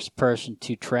first person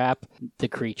to trap the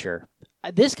creature.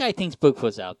 This guy thinks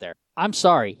Bigfoot's out there. I'm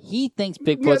sorry. He thinks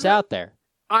Bigfoot's out there.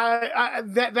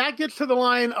 That gets to the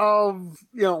line of,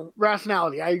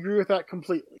 rationality. I agree with that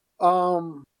completely.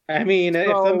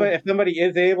 If somebody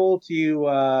is able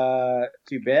to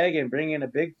beg and bring in a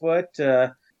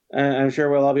Bigfoot, I'm sure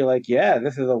we'll all be like, yeah,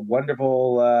 this is a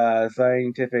wonderful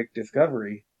scientific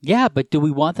discovery. Yeah, but do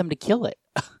we want them to kill it?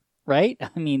 right?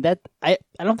 I mean, I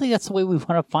don't think that's the way we want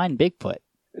to find Bigfoot.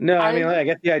 No, I mean, I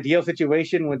guess the ideal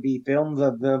situation would be films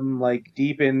of them like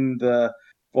deep in the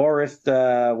forest,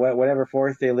 whatever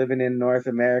forest they live in North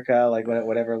America, like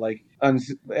whatever like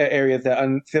areas that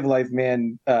uncivilized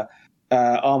man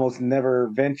almost never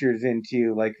ventures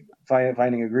into, like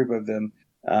finding a group of them.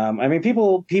 I mean,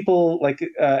 people like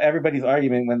everybody's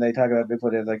argument when they talk about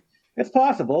Bigfoot is like, it's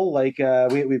possible. Like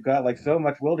we've got like so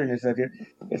much wilderness out here.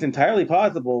 It's entirely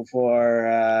possible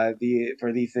for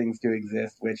these things to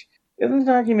exist, which isn't an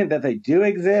argument that they do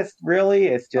exist. Really,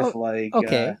 it's just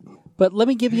okay. But let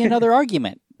me give you another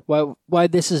argument why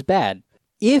this is bad.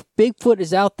 If Bigfoot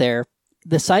is out there,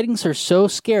 the sightings are so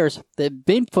scarce that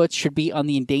Bigfoot should be on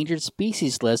the endangered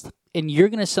species list, and you're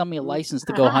going to sell me a license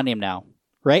to go hunt him now.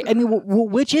 Right? I mean,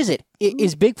 which is it?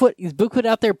 Is Bigfoot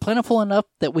out there plentiful enough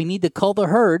that we need to cull the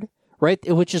herd, right?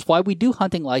 Which is why we do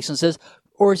hunting licenses,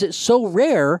 or is it so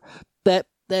rare that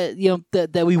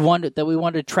we want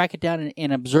to track it down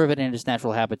and observe it in its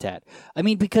natural habitat? I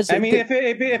mean, because if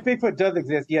Bigfoot does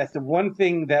exist, yes, the one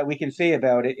thing that we can say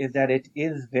about it is that it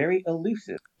is very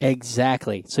elusive.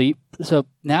 Exactly. So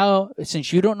now,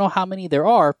 since you don't know how many there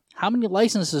are, how many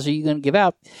licenses are you going to give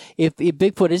out? If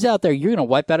Bigfoot is out there, you're going to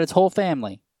wipe out its whole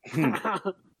family.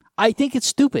 I think it's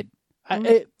stupid.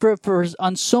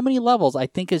 On so many levels, I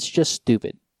think it's just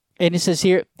stupid. And it says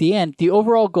here, at the end, the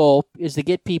overall goal is to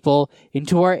get people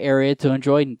into our area to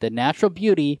enjoy the natural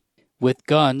beauty with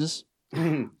guns.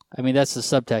 I mean, that's the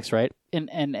subtext, right?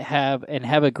 And have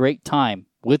a great time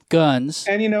with guns.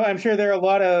 And I'm sure there are a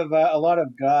lot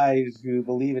of guys who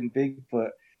believe in Bigfoot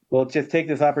will just take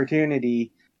this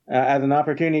opportunity as an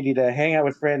opportunity to hang out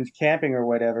with friends, camping or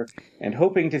whatever, and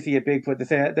hoping to see a Bigfoot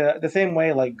the same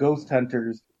way like ghost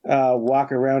hunters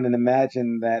walk around and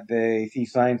imagine that they see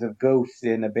signs of ghosts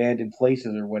in abandoned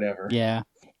places or whatever. Yeah.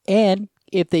 And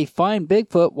if they find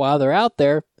Bigfoot while they're out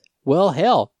there, well,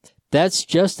 hell, that's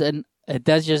just an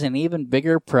even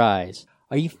bigger prize.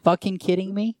 Are you fucking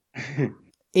kidding me?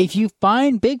 If you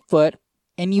find Bigfoot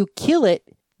and you kill it,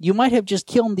 you might have just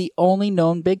killed the only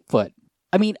known Bigfoot.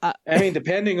 I mean,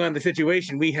 depending on the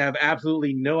situation, we have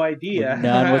absolutely no idea.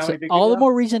 All the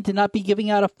more reason to not be giving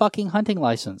out a fucking hunting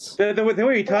license. The way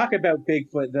we talk about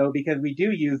Bigfoot, though, because we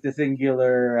do use the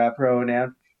singular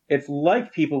pronoun, it's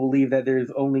like people believe that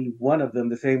there's only one of them,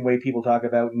 the same way people talk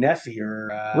about Nessie or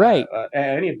right.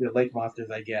 Any of the lake monsters,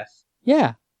 I guess.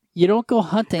 Yeah, you don't go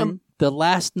hunting the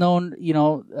last known,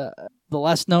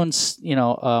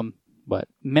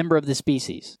 member of the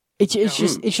species.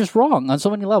 It's just wrong on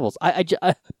so many levels. I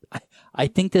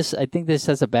think this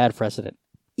has a bad precedent,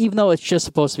 even though it's just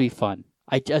supposed to be fun.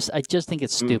 I just think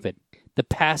it's stupid to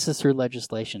pass this through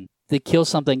legislation to kill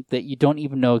something that you don't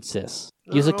even know exists.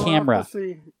 Use a camera,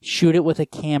 shoot it with a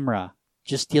camera,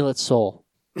 just steal its soul.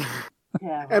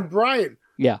 Yeah. And Brian,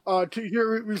 yeah, to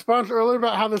your response earlier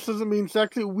about how this doesn't mean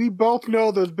sexy, we both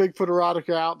know there's Bigfoot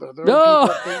erotica out there. There are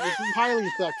people that think this is highly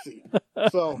sexy.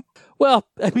 So. Well,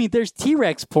 I mean, there's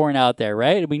T-Rex porn out there,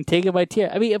 right? I mean, taken by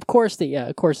T-Rex. I mean, of course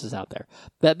it's out there.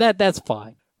 That's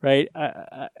fine, right?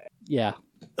 Yeah.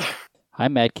 Hi,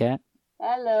 Mad Cat.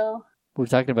 Hello. We're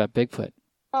talking about Bigfoot.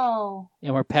 Oh.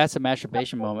 And we're past the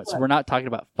masturbation moment, so we're not talking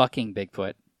about fucking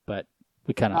Bigfoot, but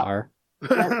we kind of are.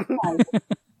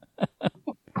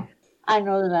 I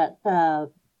know that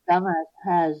Dumbass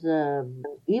has an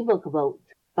ebook about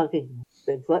fucking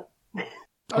Bigfoot.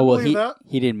 Oh, well,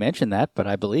 he didn't mention that, but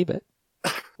I believe it.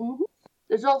 Mm-hmm.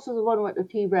 There's also the one with the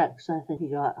T-Rex I think he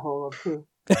got hold of, too.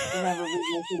 There's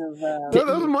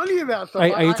money in that stuff.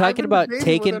 Are you talking about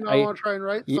Taken? Are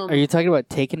you talking about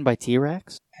Taken by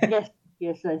T-Rex?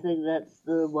 Yes, I think that's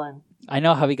the one. I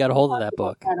know how he got a hold of that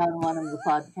book. That on one of the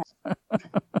podcasts.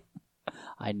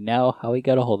 I know how he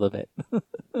got a hold of it.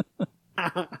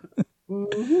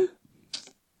 Mm-hmm.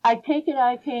 I take it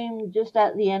I came just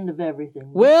at the end of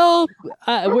everything. Well,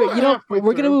 we're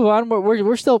going to move on. We're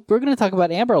going to talk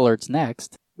about Amber Alerts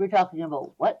next. We're talking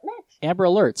about what next? Amber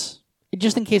Alerts,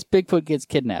 just in case Bigfoot gets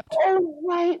kidnapped. Oh,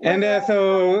 right. And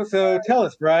so tell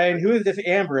us, Brian, who is this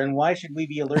Amber, and why should we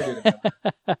be alerted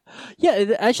about?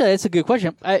 Yeah, actually, that's a good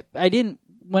question. I didn't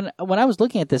when I was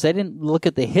looking at this, I didn't look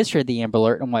at the history of the Amber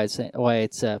Alert and why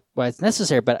it's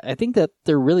necessary. But I think that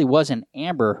there really was an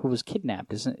Amber who was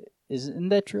kidnapped. Isn't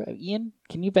that true? Ian,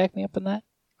 can you back me up on that?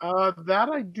 That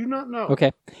I do not know.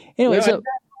 Okay. Anyway, no, so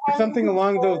something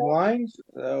along those lines.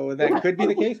 That could be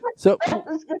the case. So,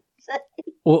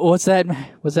 what's that?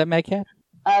 What's that, Mad Cat?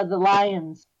 The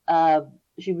lions.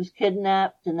 She was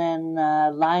kidnapped, and then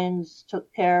lions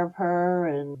took care of her,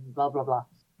 and blah blah blah.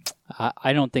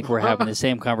 I don't think we're having the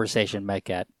same conversation, Mad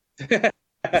Cat.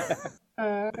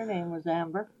 Her name was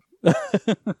Amber.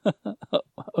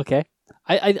 Okay.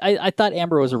 I thought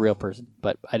Amber was a real person,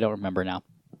 but I don't remember now.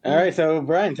 All right, so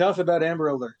Brian, tell us about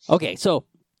Amber Alerts. Okay, so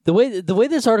the way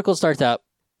this article starts out,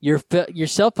 your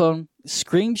cell phone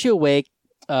screams you awake.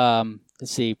 Let's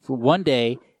see, for one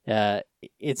day,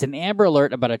 it's an Amber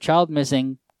Alert about a child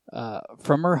missing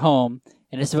from her home,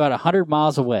 and it's about 100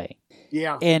 miles away.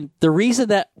 Yeah. And the reason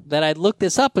that I looked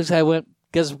this up is I went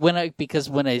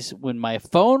when my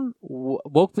phone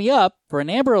woke me up for an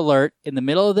Amber Alert in the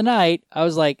middle of the night, I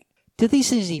was like, do these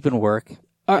things even work?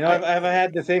 I've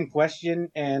had the same question,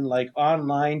 and like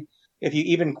online, if you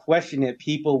even question it,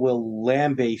 people will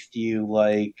lambaste you.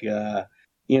 Like, it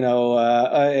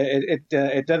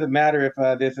doesn't matter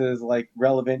if this is like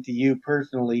relevant to you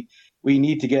personally. We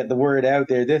need to get the word out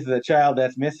there. This is a child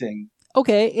that's missing.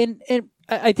 Okay, and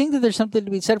I think that there's something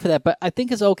to be said for that, but I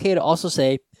think it's okay to also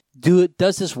say,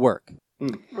 does this work?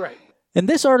 Right. And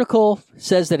this article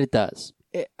says that it does.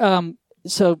 And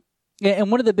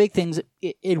one of the big things,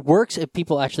 it works if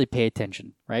people actually pay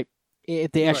attention, right?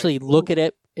 If they actually look at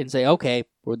it and say, okay,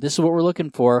 well, this is what we're looking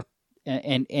for,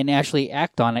 and actually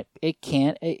act on it, it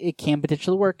can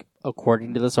potentially work,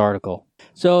 according to this article.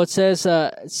 So it says,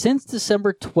 since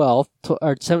December 12th,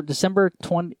 or December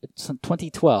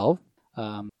 2012,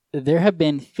 there have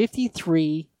been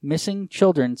 53 missing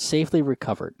children safely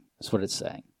recovered. That's what it's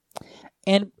saying.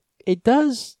 And it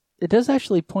does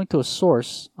actually point to a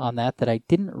source on that I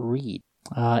didn't read.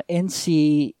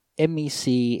 NCMEC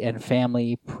and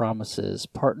Family Promises,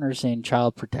 Partners in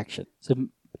Child Protection. So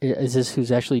is this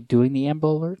who's actually doing the Amber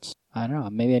Alerts? I don't know.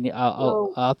 Maybe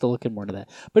I'll have to look in more to that.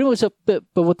 But anyway, but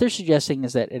what they're suggesting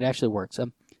is that it actually works.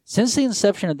 Since the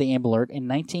inception of the Amber Alert in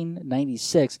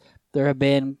 1996, there have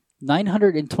been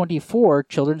 924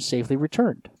 children safely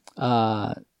returned.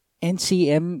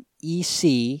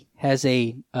 NCMEC has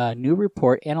a new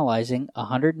report analyzing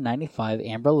 195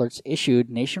 Amber Alerts issued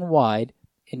nationwide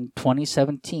in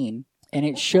 2017, and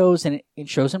it shows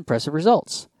impressive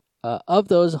results. Of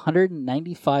those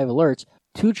 195 alerts,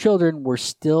 2 children were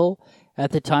still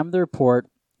at the time of the report.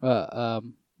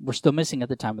 Were still missing at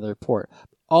the time of the report.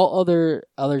 All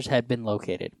others had been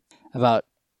located.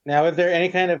 Now, is there any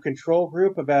kind of control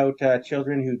group about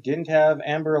children who didn't have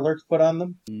Amber Alerts put on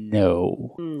them?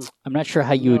 No. I'm not sure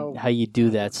how you do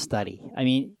that study. I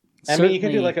mean, you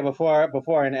can do like a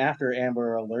before and after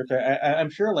Amber Alerts.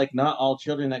 I'm sure like not all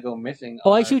children that go missing.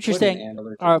 Oh, I see what you're saying.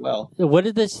 Amber Alerts as well. What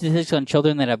are the statistics on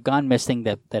children that have gone missing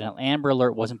that an Amber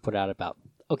Alert wasn't put out about?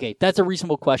 Okay, that's a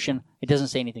reasonable question. It doesn't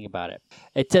say anything about it.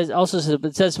 It says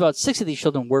about 6 of these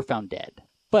children were found dead.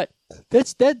 But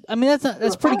that's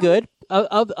pretty good.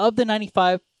 Of the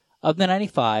 95,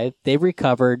 they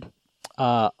recovered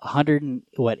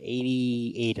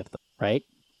 188 of them, right?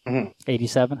 Mm-hmm.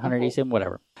 87, 187,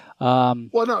 whatever. Well,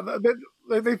 no,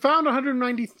 they found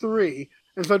 193,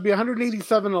 and so it'd be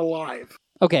 187 alive.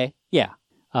 Okay, yeah.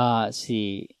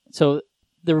 See, so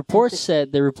the report says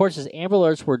Amber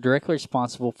Alerts were directly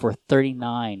responsible for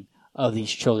 39 of these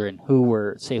children who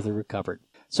were safely recovered.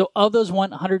 So of those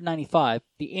 195,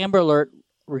 the Amber Alert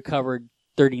recovered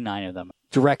 39 of them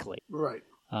directly. Right.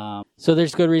 So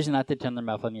there's good reason not to turn them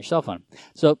off on your cell phone.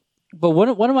 So, but one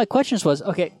of my questions was,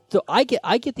 okay, so I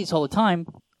get these all the time,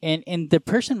 and the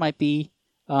person might be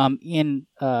in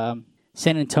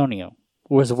San Antonio,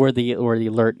 where the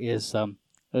alert is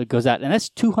goes out, and that's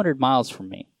 200 miles from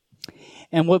me.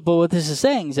 And what this is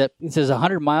saying is that it says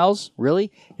 100 miles, really?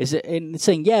 And it's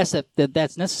saying yes,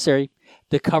 that's necessary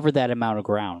to cover that amount of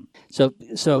ground. So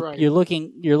right. you're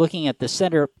looking at the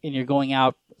center, and you're going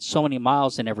out so many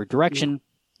miles in every direction.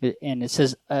 And it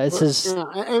says and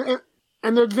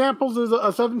the examples is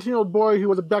a 17-year-old boy who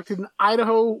was abducted in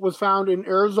Idaho was found in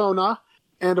Arizona,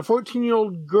 and a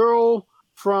 14-year-old girl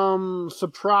from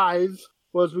Surprise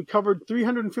was recovered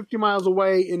 350 miles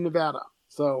away in Nevada.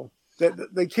 So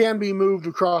they can be moved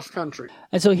across country.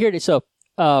 And so here it is. So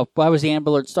why was the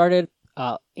Amber Alert started?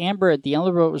 The Amber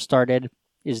Alert was started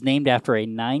is named after a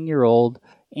 9-year-old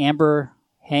Amber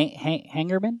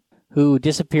Hangerman who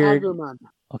disappeared.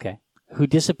 Who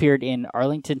disappeared in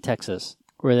Arlington, Texas,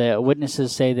 where the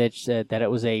witnesses say that it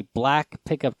was a black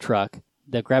pickup truck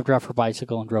that grabbed her off her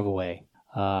bicycle and drove away.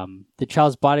 The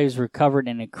child's body was recovered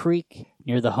in a creek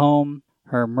near the home.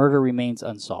 Her murder remains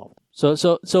unsolved. So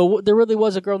there really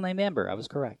was a girl named Amber. I was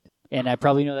correct, and I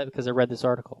probably know that because I read this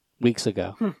article weeks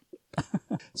ago.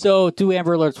 So, do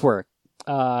Amber Alerts work?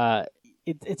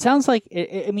 It sounds like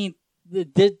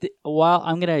while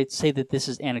I'm going to say that this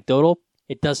is anecdotal,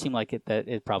 it does seem like that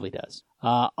it probably does.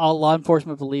 All law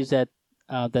enforcement believes that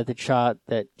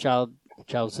the child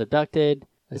was abducted.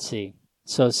 Let's see.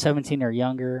 So 17 or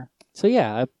younger. So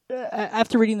yeah,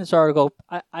 after reading this article,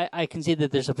 I can see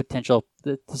that there's a potential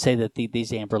to say that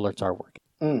these Amber Alerts are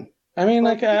working. I mean,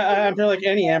 like, I feel like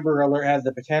any Amber Alert has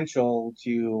the potential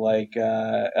to, like,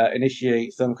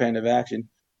 initiate some kind of action.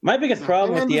 My biggest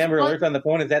problem with the Amber Alerts on the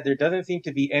phone is that there doesn't seem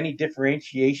to be any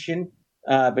differentiation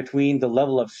between the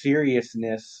level of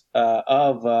seriousness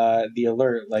of the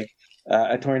alert. Like,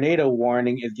 a tornado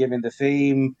warning is given the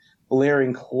same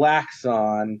blaring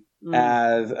klaxon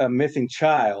as a missing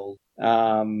child.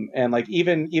 And, like,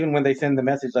 even when they send the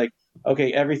message, like,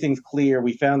 okay, everything's clear,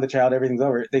 we found the child, everything's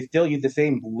over, they still use the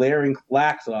same blaring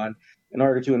klaxon in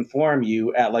order to inform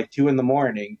you at like 2 a.m.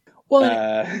 Well,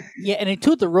 and at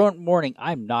 2 a.m,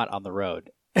 I'm not on the road.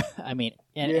 I mean,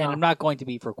 and I'm not going to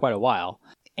be for quite a while.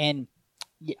 And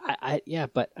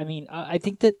but I mean, I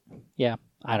think that,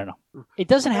 I don't know. It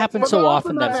doesn't happen so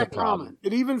often that it's a problem.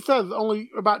 It even says only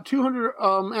about 200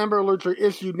 Amber Alerts are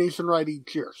issued nationwide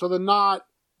each year, so they're not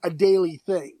a daily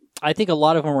thing. I think a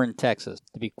lot of them were in Texas.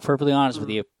 To be perfectly honest with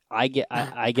you, I get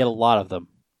a lot of them.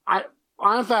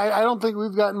 Honestly, I don't think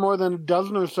we've gotten more than a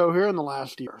dozen or so here in the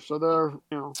last year. So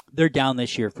they're down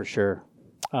this year for sure.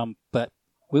 But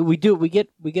we get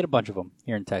a bunch of them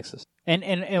here in Texas, and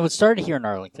it started here in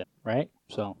Arlington, right?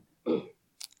 So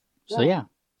yeah.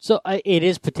 So it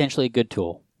is potentially a good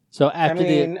tool. So after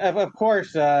of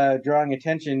course, drawing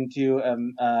attention to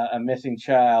a missing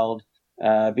child.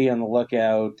 Be on the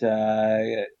lookout.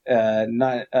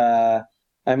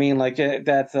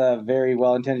 That's a very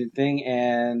well-intended thing,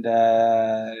 and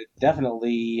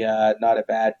definitely not a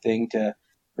bad thing to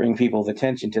bring people's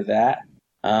attention to that.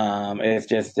 It's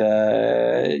just, we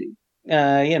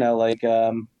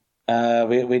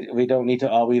don't need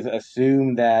to always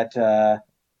assume that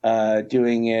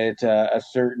doing it a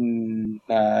certain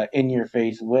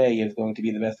in-your-face way is going to be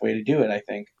the best way to do it, I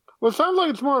think. Well, it sounds like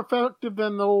it's more effective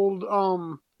than the old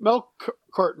milk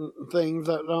carton things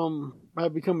that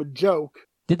have become a joke.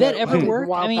 Did that ever work? A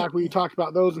while back we talked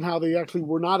about those and how they actually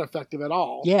were not effective at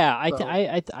all. Yeah,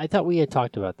 I thought we had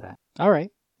talked about that. All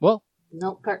right. Well,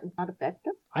 milk carton's not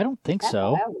effective? I don't think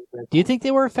so. Do you think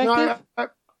they were effective? No,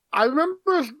 I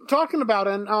remember talking about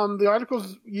it, and the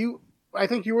articles I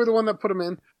think you were the one that put them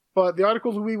in, but the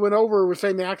articles we went over were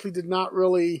saying they actually did not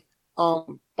really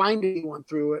find anyone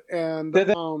through it. And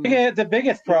the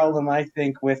biggest problem, I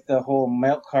think, with the whole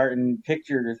milk carton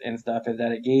pictures and stuff is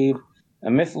that it gave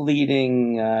a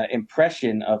misleading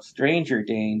impression of stranger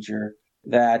danger.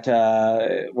 That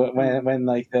when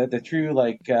like the true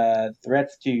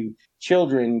threats to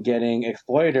children getting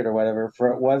exploited or whatever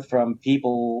was from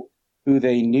people who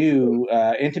they knew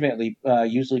intimately,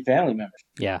 usually family members.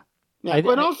 Yeah.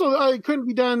 But also it couldn't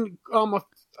be done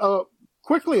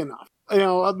quickly enough.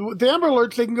 The Amber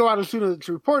Alerts, they can go out as soon as it's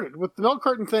reported. With the milk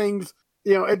carton things,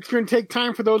 it's going to take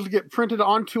time for those to get printed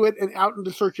onto it and out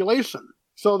into circulation.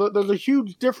 So there's a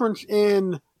huge difference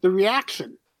in the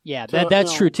reaction. Yeah,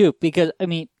 that's true too. Because I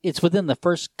mean, it's within the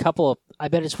first I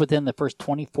bet it's within the first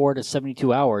 24 to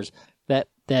 72 hours that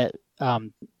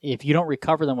if you don't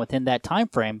recover them within that time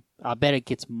frame, I bet it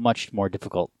gets much more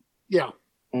difficult. Yeah.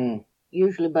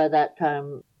 Usually by that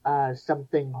time,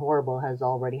 something horrible has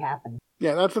already happened.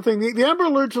 Yeah, that's the thing. The Amber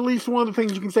Alert's at least one of the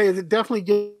things you can say is it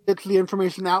definitely gets the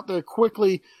information out there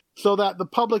quickly so that the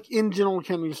public in general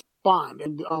can respond.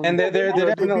 And there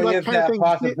definitely is that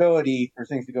possibility for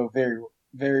things to go very,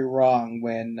 very wrong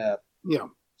when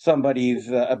somebody's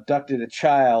abducted a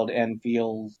child and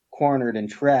feels cornered and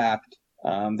trapped.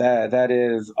 That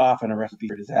is often a recipe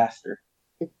for disaster.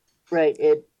 Right.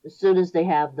 As soon as they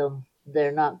have them,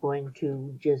 they're not going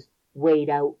to just wait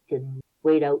out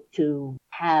to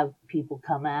have people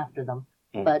come after them.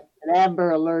 But an Amber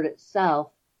Alert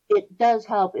itself, it does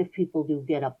help if people do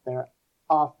get off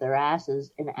their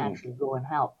asses and actually go and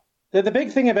help. The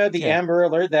big thing about the Amber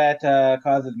Alert that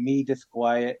causes me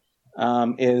disquiet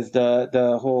is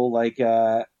the whole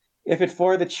if it's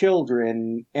for the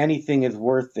children, anything is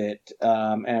worth it.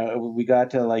 And we got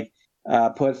to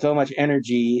put so much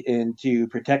energy into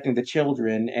protecting the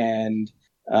children, and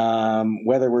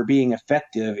whether we're being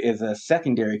effective is a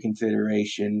secondary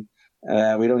consideration.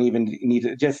 We don't even need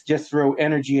to just throw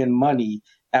energy and money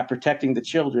at protecting the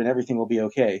children. Everything will be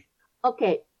okay.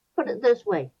 Okay, put it this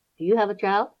way. Do you have a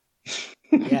child?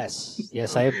 Yes,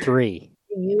 I have 3.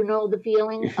 Do you know the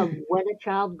feeling of when a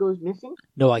child goes missing?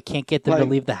 No, I can't get them to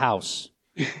leave the house.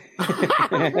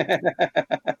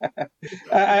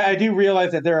 I do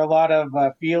realize that there are a lot of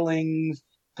feelings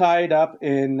tied up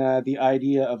in the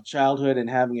idea of childhood and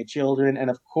having a children,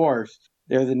 and of course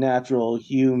there's a natural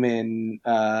human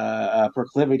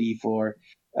proclivity for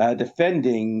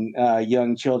defending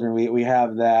young children. We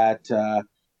have that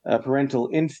parental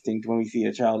instinct when we see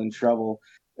a child in trouble.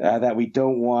 that we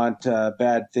don't want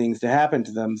bad things to happen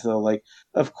to them. So, like,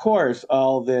 of course,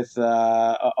 all this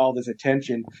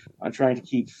attention on trying to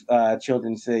keep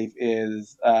children safe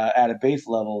is at a base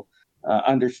level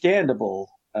understandable.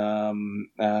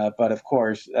 But of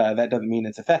course, that doesn't mean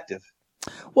it's effective.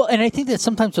 Well, and I think that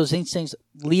sometimes those instincts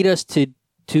lead us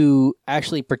to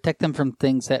actually protect them from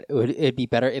things that it'd be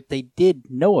better if they did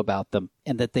know about them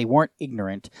and that they weren't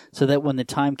ignorant, so that when the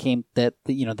time came that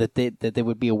that they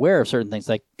would be aware of certain things.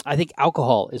 Like, I think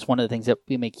alcohol is one of the things that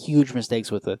we make huge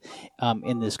mistakes with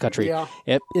in this country. Yeah.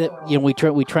 We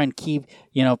try and keep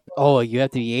you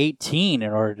have to be 18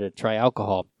 in order to try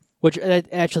alcohol, which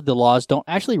actually the laws don't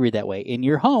actually read that way. In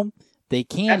your home, they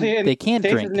can drink.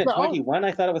 Isn't it 21?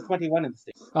 I thought it was 21 in the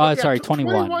States. Oh, sorry,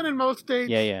 21. 21 in most states.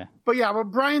 Yeah. But yeah, what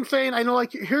Brian's saying, I know,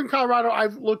 like here in Colorado,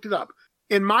 I've looked it up.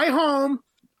 In my home,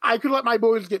 I could let my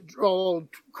boys get. Well,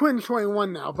 Quinn's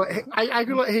 21 now, but I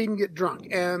could let Hayden get drunk,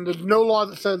 and there's no law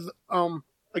that says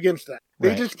against that.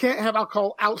 They just can't have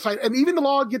alcohol outside, and even the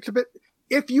law gets a bit.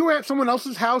 If you were at someone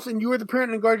else's house and you were the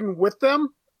parent and guardian with them,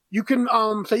 you can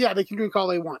say they can drink all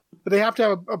they want, but they have to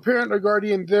have a parent or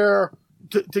guardian there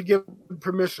to give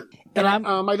permission. And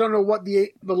I don't know what the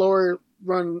lower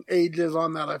run age is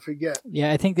on that. I forget.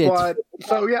 Yeah, I think that.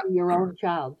 Your own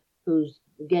child who's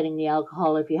getting the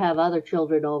alcohol. If you have other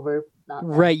children over,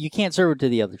 right, you can't serve it to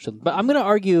the other children. But I'm going to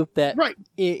argue that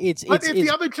it's if the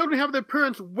other children have their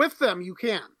parents with them, you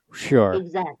can. Sure.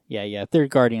 Exactly. Yeah. If they're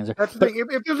guardians. That's the thing.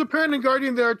 If there's a parent and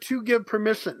guardian there to give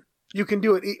permission, you can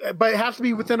do it. But it has to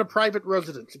be within a private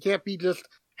residence. It can't be just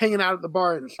hanging out at the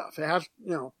bar and stuff. It has,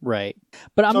 Right.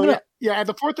 But I'm gonna at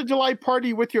the 4th of July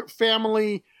party with your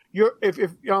family, if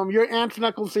your aunts and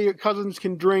uncles say your cousins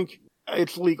can drink,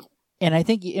 it's legal. And I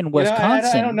think in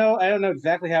Wisconsin, I don't know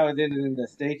exactly how it did in the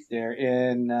States. There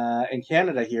in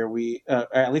Canada, here we, or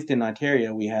at least in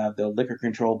Ontario, we have the Liquor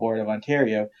Control Board of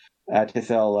Ontario to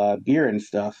sell beer and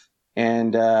stuff.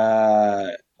 And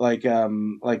like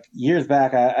years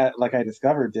back, I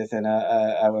discovered this, and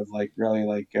I was like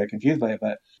really confused by it.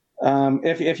 But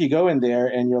if you go in there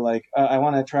and you're like, I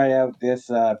want to try out this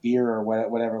beer or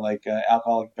whatever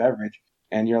alcoholic beverage,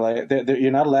 and you're like, you're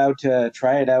not allowed to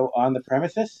try it out on the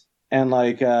premises. And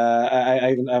like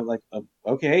I'm like,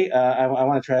 okay, I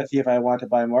want to try it, see if I want to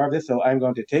buy more of this. So I'm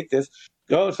going to take this,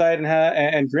 go outside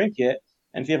and drink it,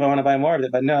 and see if I want to buy more of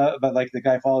it. But like the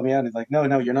guy followed me out and he's like, no,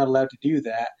 you're not allowed to do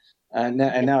that. And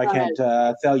now I can't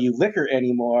sell you liquor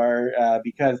anymore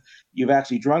because you've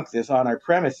actually drunk this on our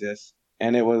premises.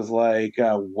 And it was like,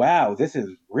 wow, this is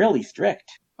really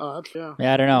strict. Oh, yeah.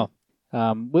 Yeah, I don't know.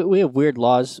 We have weird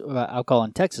laws about alcohol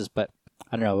in Texas, but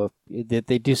I don't know if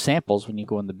they do samples when you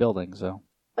go in the building. So,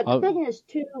 but the thing is,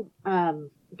 too,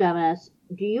 dumbass,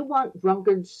 do you want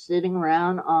drunkards sitting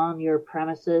around on your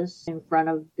premises in front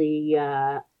of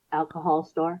the alcohol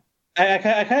store? I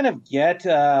kind of get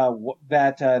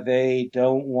that they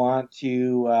don't want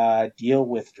to deal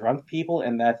with drunk people,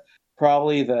 and that's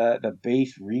probably the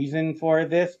base reason for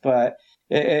this. But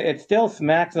it still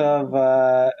smacks of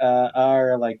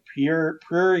our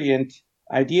prurient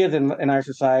ideas in our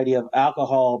society of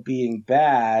alcohol being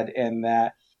bad, and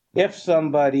that if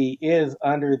somebody is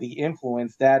under the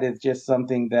influence, that is just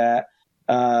something that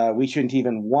we shouldn't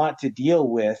even want to deal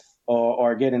with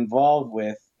or get involved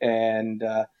with, and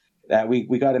that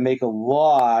we got to make a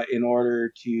law in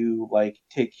order to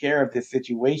take care of this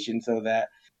situation so that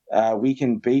we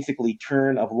can basically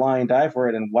turn a blind eye for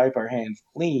it and wipe our hands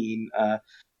clean.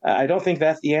 I don't think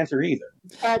that's the answer either.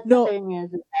 But the thing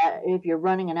is that if you're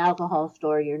running an alcohol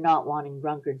store, you're not wanting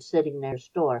drunkards sitting there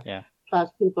store. Yeah. Plus,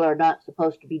 people are not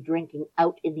supposed to be drinking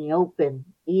out in the open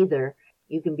either.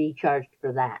 You can be charged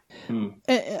for that.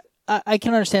 I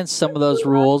can understand some of those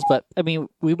rules, but I mean,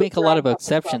 we make a lot of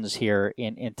exceptions here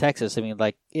in Texas. I mean,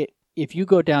 if you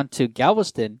go down to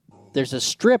Galveston, there's a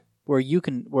strip where you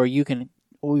can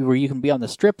be on the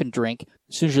strip and drink.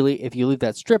 Usually, if you leave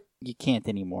that strip, you can't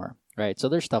anymore. Right, so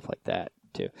there's stuff like that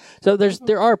too. So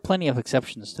there are plenty of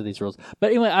exceptions to these rules.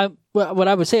 But anyway, what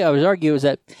I would argue is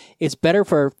that it's better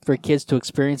for kids to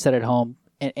experience that at home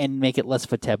and make it less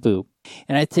of a taboo.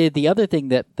 And I'd say the other thing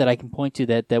that I can point to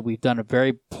that we've done a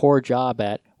very poor job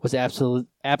at was absolute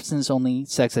abstinence-only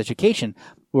sex education,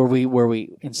 where we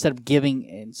instead of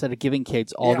giving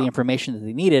kids all the information that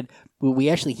they needed, we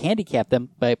actually handicap them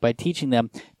by teaching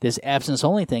them this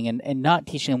abstinence-only thing and not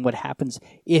teaching them what happens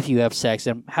if you have sex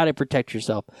and how to protect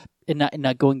yourself, and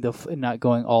not going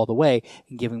all the way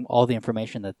and giving them all the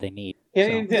information that they need. I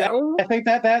think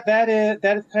that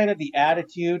is kind of the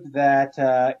attitude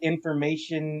that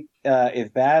information is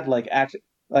bad,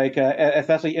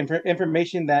 especially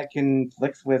information that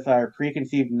conflicts with our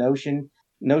preconceived notion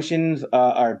notions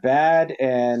are bad,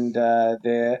 and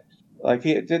just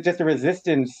the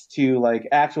resistance to like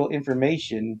actual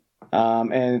information,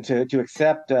 and to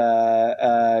accept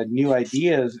new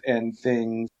ideas and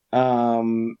things,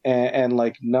 and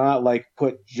like not like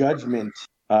put judgment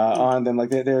on them. Like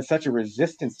there's such a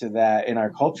resistance to that in our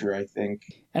culture, I think.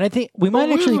 And I think we might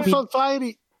actually be...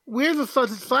 We as a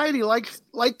society like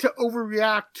to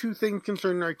overreact to things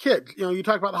concerning our kids. You know, you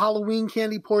talk about the Halloween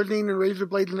candy poisoning and razor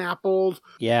blades and apples.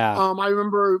 Yeah. I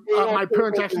remember my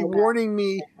parents actually warning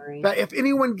me that if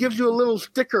anyone gives you a little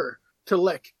sticker to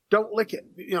lick, don't lick it.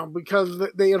 You know, because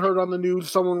they had heard on the news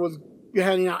someone was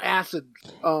handing out acid.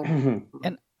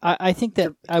 And I think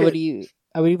that I would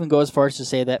even go as far as to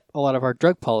say that a lot of our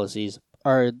drug policies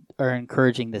are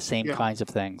encouraging the same kinds of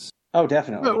things. Oh,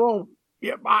 definitely. Yeah, well,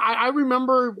 yeah, I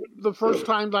remember the first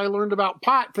times I learned about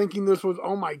pot thinking this was,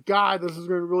 oh my God, this is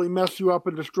going to really mess you up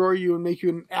and destroy you and make you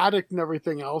an addict and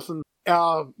everything else. And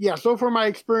so far my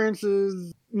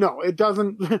experiences, no, it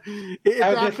doesn't. It's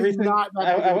actually not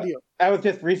that big of a deal. I was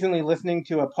just recently listening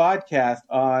to a podcast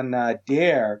on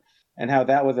DARE and how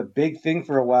that was a big thing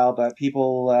for a while, but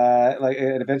people,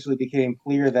 it eventually became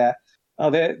clear that,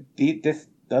 this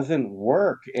doesn't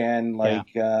work. And like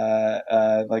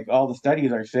all the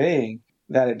studies are saying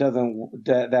that it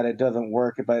doesn't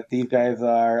work, but these guys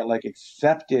are like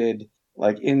accepted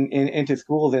like into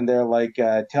schools, and they're like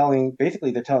telling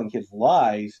kids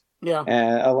lies. Yeah.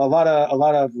 And a lot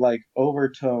of like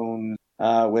overtones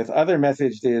with other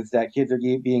messages that kids are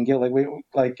being guilty.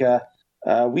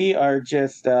 We are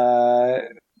just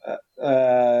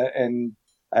and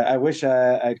I wish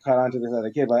I'd caught on to this as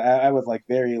a kid. Like I was like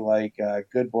very like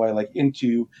good boy, like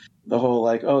into the whole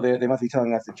like, oh, they must be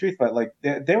telling us the truth, but like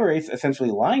they were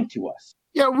essentially lying to us.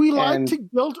 Yeah, we like to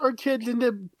guilt our kids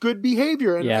into good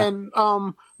behavior and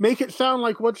make it sound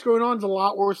like what's going on is a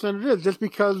lot worse than it is, just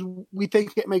because we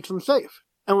think it makes them safe,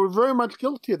 and we're very much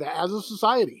guilty of that as a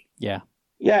society. Yeah,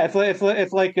 yeah, it's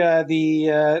like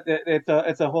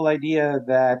it's a whole idea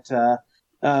that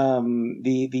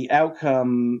the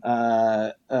outcome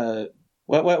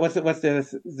what's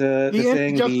the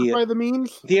saying? Justify the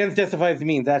means. The ends justifies the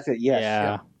means. That's it. Yes.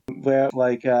 Yeah. Where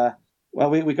like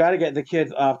we got to get the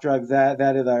kids off drugs.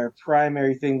 That is our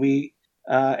primary thing. We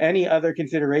any other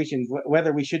considerations,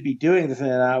 whether we should be doing this or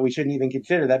not, we shouldn't even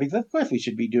consider that, because of course we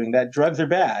should be doing that. Drugs are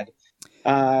bad.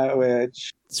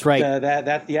 Which that's right.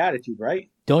 That's the attitude, right?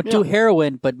 Don't do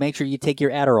heroin, but make sure you take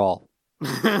your Adderall.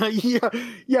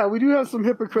 yeah, we do have some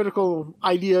hypocritical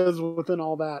ideas within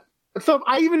all that. So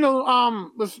I even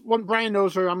know this one, Brian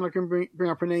knows her. I'm not going to bring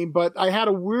up her name, but I had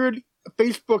a weird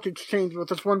Facebook exchange with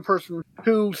this one person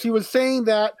who she was saying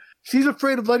that she's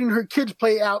afraid of letting her kids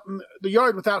play out in the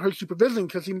yard without her supervision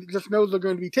because she just knows they're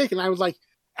going to be taken. I was like,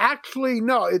 actually,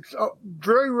 no, it's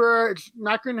very rare. It's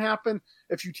not going to happen.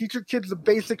 If you teach your kids the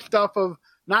basic stuff of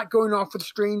not going off with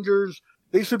strangers,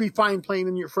 they should be fine playing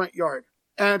in your front yard.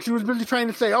 And she was busy trying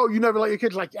to say, oh, you never let your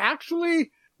kids. Like,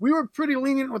 actually, we were pretty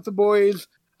lenient with the boys.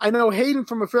 I know Hayden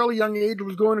from a fairly young age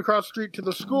was going across the street to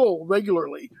the school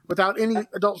regularly without any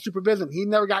adult supervision. He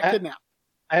never got kidnapped.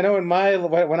 I know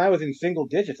when I was in single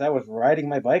digits, I was riding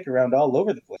my bike around all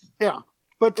over the place. Yeah.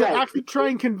 But to actually try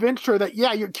and convince her that,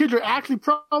 yeah, your kids are actually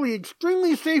probably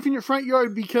extremely safe in your front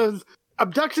yard because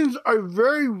abductions are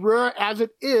very rare as it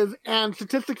is, and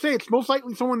statistics say it's most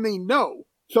likely someone they know.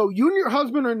 So you and your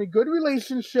husband are in a good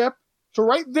relationship. So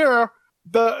right there,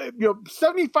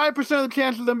 75% of the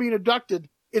chance of them being abducted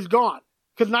is gone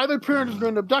because neither parent is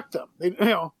going to abduct them. We've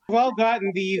all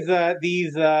gotten these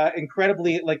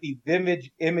incredibly like these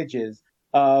images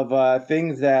of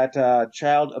things that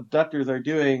child abductors are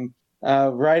doing,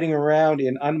 riding around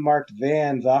in unmarked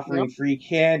vans, offering free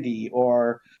candy,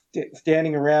 or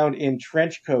standing around in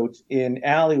trench coats in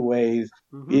alleyways,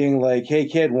 being like, "Hey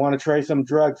kid, want to try some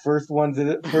drugs? First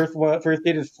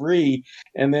kid is free,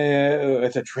 and then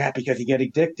it's a trap because you get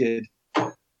addicted."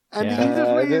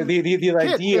 And these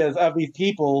ideas of these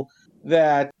people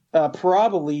that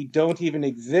probably don't even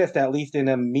exist, at least in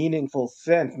a meaningful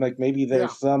sense. Like maybe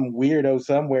there's some weirdo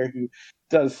somewhere who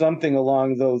does something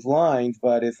along those lines,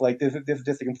 but it's like this is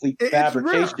just a complete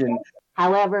fabrication.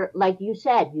 However, like you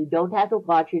said, you don't have to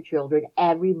watch your children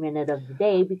every minute of the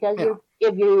day because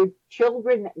if your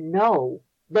children know,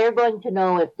 they're going to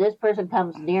know if this person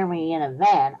comes near me in a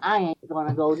van, I ain't going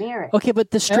to go near it. Okay,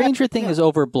 but the stranger thing is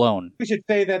overblown. We should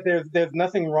say that there's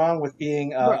nothing wrong with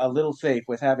being a little safe,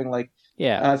 with having like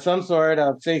some sort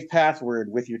of safe password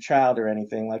with your child or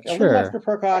anything. Like a little extra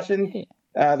precaution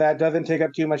that doesn't take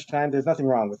up too much time. There's nothing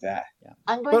wrong with that. Yeah.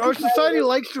 But our society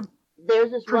likes to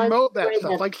promote that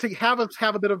stuff, likes to have us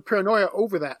have a bit of paranoia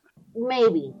over that.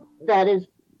 Maybe. That is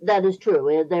That is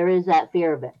true. There is that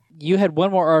fear of it. You had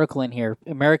one more article in here.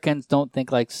 Americans don't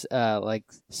think like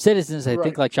citizens; they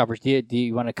think like shoppers. Do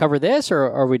you want to cover this, or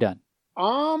are we done?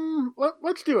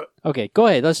 Let's do it. Okay, go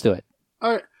ahead. Let's do it.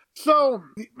 All right. So,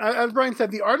 as Brian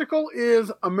said, the article is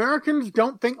Americans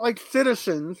don't think like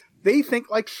citizens; they think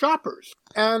like shoppers.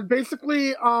 And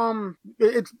basically,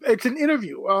 it's an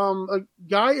interview. A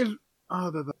guy is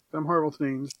I'm horrible with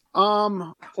names.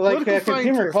 So like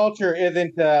consumer culture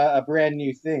isn't a brand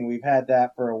new thing. We've had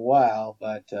that for a while,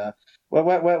 but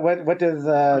what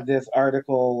does this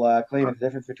article claim is the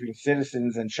difference between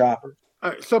citizens and shoppers?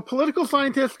 All right, so political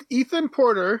scientist Ethan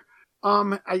Porter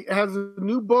has a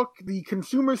new book, The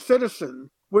Consumer Citizen,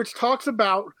 which talks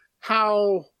about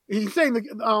how he's saying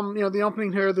the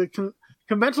opening here, the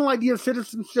conventional idea of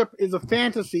citizenship is a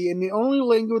fantasy, and the only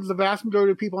language the vast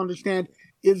majority of people understand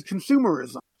is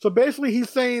consumerism. So basically, he's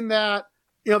saying that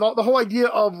the whole idea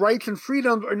of rights and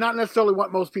freedoms are not necessarily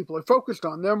what most people are focused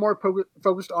on. They're more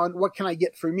focused on what can I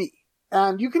get for me,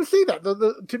 and you can see that.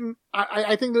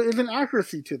 I think there is an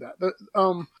accuracy to that.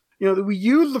 We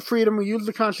use the freedom, we use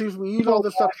the Constitution, we use all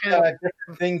this stuff. Different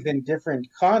things in different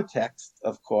contexts,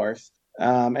 of course,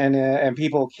 and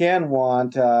people can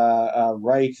want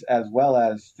rights as well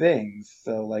as things.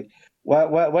 So, like,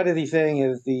 what is he saying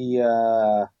is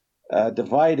the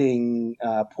dividing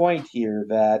point here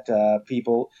that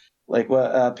people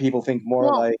think more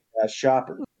like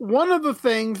shoppers. One of the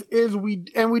things is we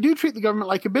do treat the government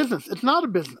like a business. It's not a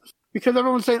business because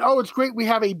everyone's saying, "Oh, it's great we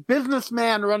have a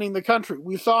businessman running the country."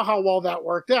 We saw how well that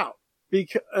worked out.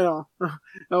 Because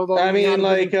I mean,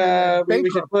 like we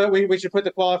should put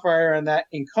the qualifier on that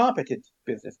incompetent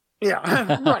business. Yeah,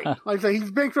 right. Like I say,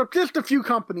 he's bankrupt just a few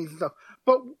companies and stuff.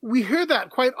 But we hear that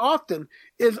quite often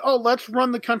is, let's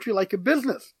run the country like a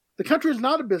business. The country is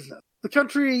not a business. The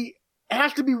country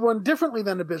has to be run differently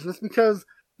than a business because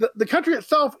the country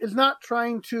itself is not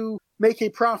trying to make a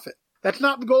profit. That's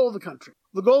not the goal of the country.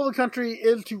 The goal of the country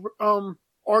is to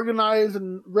organize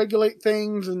and regulate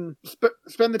things and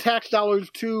spend the tax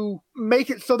dollars to make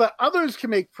it so that others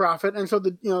can make profit and so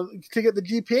that, to get the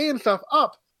GPA and stuff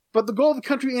up. But the goal of the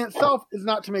country in itself is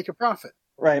not to make a profit.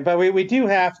 Right, but we do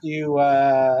have to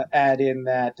add in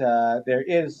that there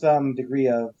is some degree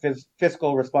of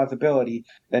fiscal responsibility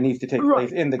that needs to take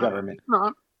place in the government.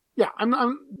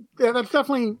 That's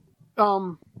definitely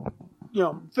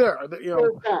fair.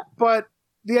 But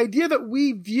the idea that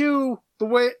we view the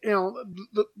way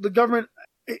the government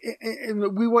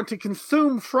and we want to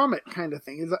consume from it, kind of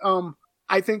thing, is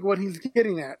I think what he's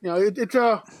getting at. It's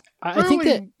a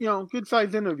good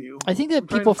sized interview. I think that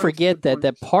people forget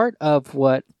that part of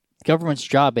what government's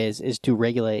job is to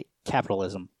regulate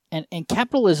capitalism, and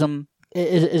capitalism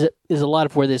is a lot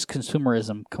of where this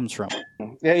consumerism comes from.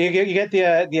 Yeah, you get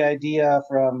the idea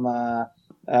from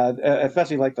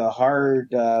especially like the hard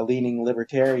leaning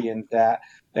libertarians that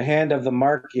the hand of the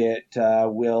market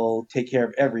will take care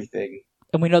of everything,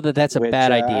 and we know that that's a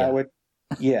bad idea.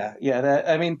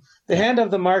 The hand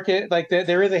of the market, like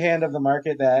there is a hand of the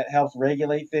market that helps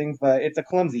regulate things, but it's a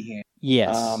clumsy hand.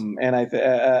 Yes. And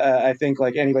I think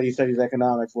like anybody who studies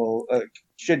economics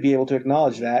should be able to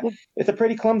acknowledge that it's a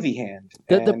pretty clumsy hand.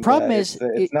 The problem is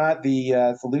it's not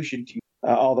the solution to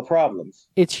all the problems.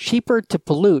 It's cheaper to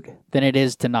pollute than it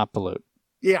is to not pollute.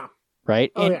 Yeah.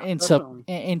 Right. So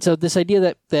this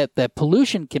idea that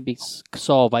pollution can be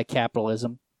solved by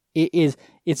capitalism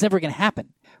it's never going to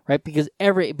happen. Right, because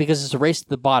it's a race to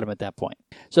the bottom at that point.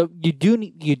 So you do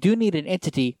need an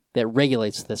entity that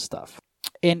regulates this stuff,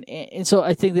 and so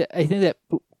I think that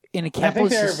in a capitalist, I think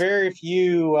there are very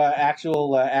few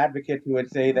actual advocates who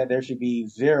would say that there should be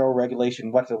zero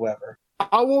regulation whatsoever.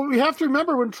 Well, we have to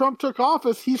remember when Trump took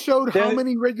office, he showed how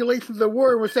many regulations there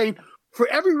were, and was saying for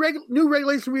every new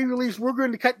regulation we release, we're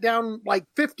going to cut down like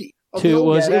 50. It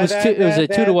was a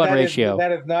 2-to-1 ratio.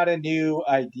 That is not a new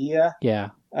idea. Yeah.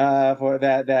 For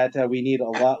that we need a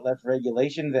lot less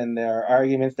regulation, and there are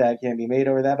arguments that can be made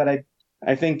over that. But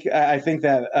I think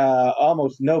that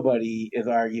almost nobody is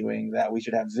arguing that we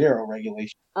should have zero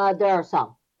regulation. There are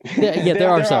some. Yeah, there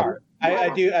are some. I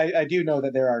do know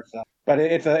that there are some, but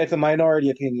it's a minority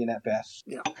opinion at best.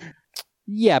 Yeah.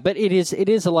 Yeah, but it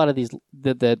is a lot of these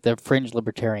the fringe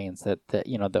libertarians that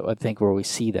I think where we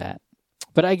see that.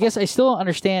 But I guess I still don't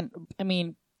understand. I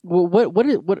mean,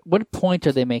 what point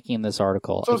are they making in this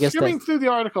article? So skimming through the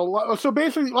article, so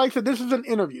basically, like I said, this is an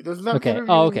interview. This is an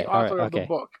interview with the author of the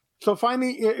book. So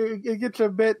finally, it gets a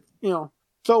bit,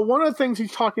 So one of the things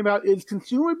he's talking about is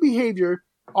consumer behavior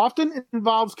often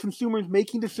involves consumers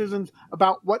making decisions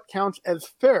about what counts as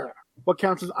fair, what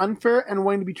counts as unfair, and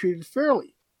wanting to be treated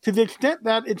fairly. To the extent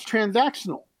that it's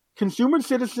transactional, consumer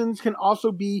citizens can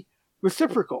also be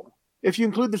reciprocal. If you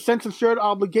include the sense of shared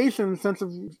obligation, the sense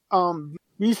of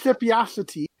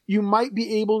reciprocity, you might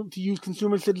be able to use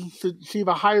consumer citizens to achieve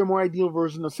a higher, more ideal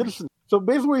version of citizenship. So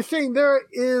basically what he's saying there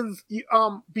is,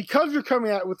 because you're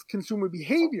coming at it with consumer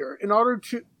behavior, in order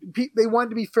to, they want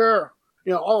to be fair.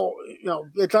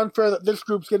 It's unfair that this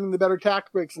group's getting the better tax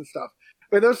breaks and stuff.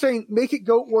 But they're saying make it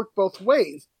work both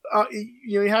ways.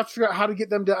 You have to figure out how to get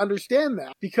them to understand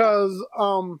that, because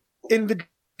in the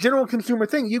general consumer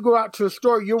thing, you go out to a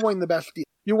store, you're wanting the best deal.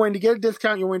 You're wanting to get a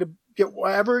discount. You're wanting to get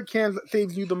whatever it can that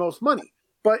saves you the most money.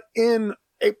 But in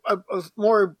a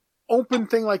more open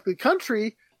thing like the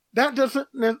country, that doesn't,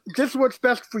 just what's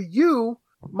best for you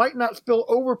might not spill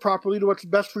over properly to what's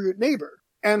best for your neighbor.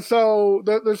 And so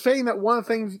they're saying that one of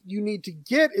the things you need to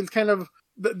get is kind of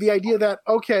the idea that,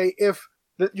 okay, if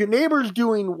your neighbor's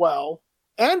doing well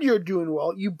and you're doing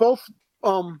well, you both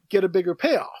get a bigger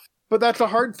payoff. But that's a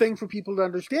hard thing for people to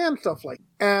understand, stuff like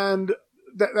that. And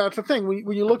that's the thing.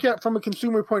 When you look at it from a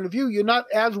consumer point of view, you're not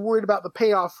as worried about the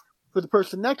payoff for the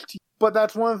person next to you. But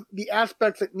that's one of the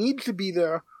aspects that needs to be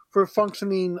there for a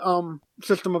functioning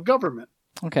system of government.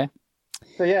 Okay.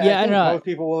 So I think most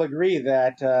people will agree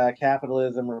that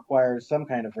capitalism requires some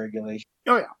kind of regulation.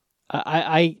 Oh yeah.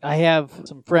 I have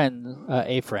some friends,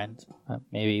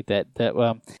 maybe that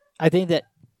I think that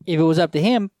if it was up to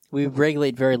him, we would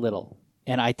regulate very little.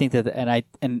 And I think that, and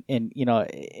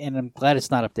I'm glad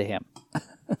it's not up to him.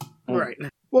 Right.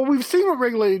 Well, we've seen what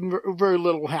regulating very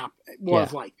little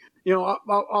was like.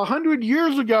 100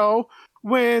 years ago,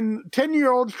 when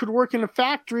 10-year-olds could work in a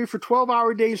factory for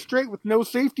 12-hour days straight with no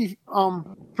safety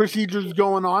procedures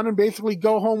going on, and basically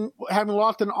go home having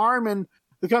lost an arm, and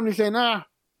the company saying,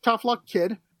 tough luck,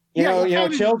 kid.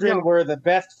 Children were the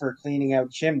best for cleaning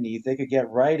out chimneys. They could get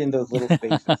right in those little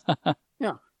spaces.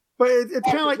 Yeah. But it's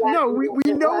kind of like, no,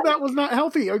 we know that was not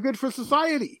healthy or good for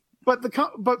society.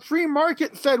 But free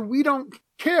market said we don't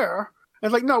care. And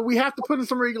it's like, no, we have to put in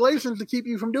some regulations to keep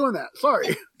you from doing that.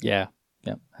 Sorry. Yeah,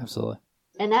 absolutely.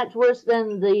 And that's worse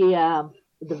than the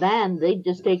ban. They'd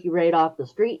just take you right off the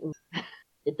street, and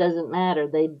it doesn't matter.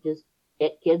 They'd just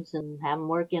get kids and have them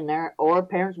work in there. Or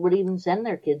parents would even send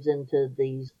their kids into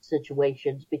these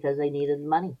situations because they needed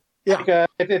money. Yeah,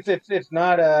 it's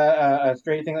not a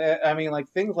straight thing. I mean, like,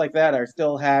 things like that are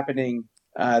still happening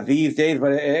these days,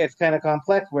 but it's kind of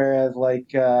complex. Whereas,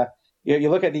 like,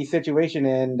 you look at these situations,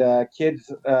 and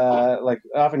kids, like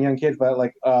often young kids, but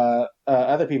like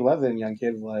other people other than young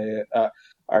kids, like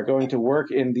are going to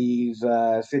work in these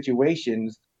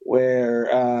situations where,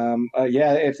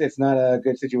 it's not a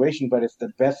good situation, but it's the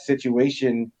best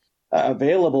situation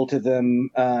available to them,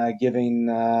 given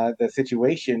the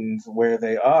situations where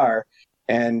they are,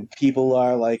 and people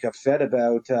are like upset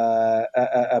about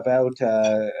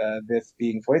this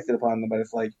being foisted upon them. But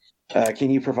it's like, can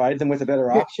you provide them with a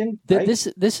better option? Right?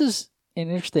 This is an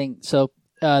interesting. So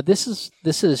this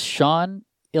is Sean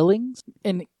Illings,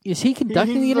 and is he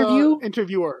conducting the interview?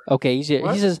 Interviewer. Okay, he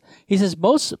says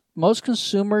most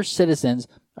consumer citizens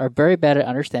are very bad at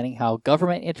understanding how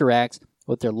government interacts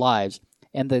with their lives.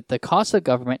 And the cost of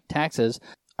government taxes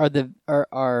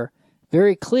are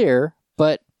very clear,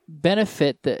 but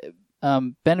benefits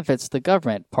the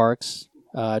government: parks,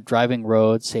 driving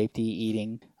roads, safety,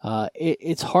 eating.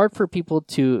 It's hard for people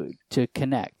to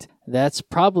connect. That's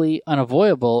probably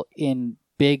unavoidable in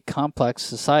big, complex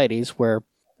societies where,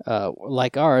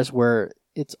 like ours, where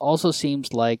it also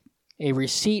seems like a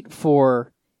receipt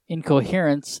for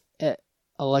incoherence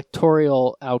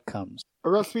electoral outcomes. A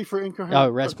recipe for incoherent. Oh,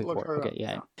 a recipe for it. Okay,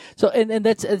 yeah. So, and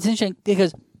that's interesting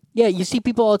because, you see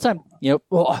people all the time,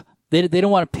 they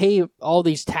don't want to pay all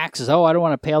these taxes. Oh, I don't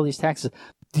want to pay all these taxes.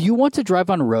 Do you want to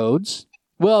drive on roads?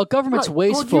 Well, government's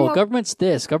wasteful. Government's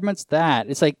this, government's that.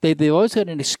 It's like they always got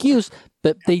an excuse,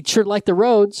 but they sure like the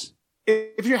roads.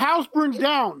 If your house burns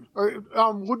down, or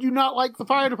would you not like the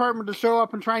fire department to show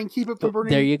up and try and keep it from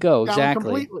burning there you go, down exactly.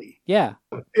 completely? Yeah.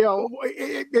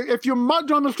 If you're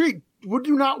mugged on the street, would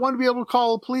you not want to be able to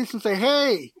call the police and say,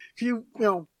 "Hey, can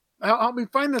you help me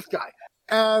find this guy"?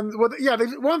 And one of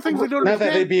the things they don't understand. Not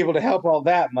that they'd be able to help all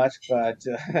that much, but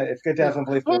it's good to have some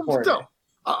police to report it.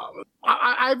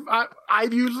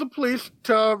 I've used the police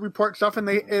to report stuff, and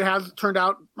it has turned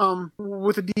out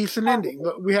with a decent ending.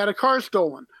 We had a car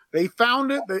stolen. They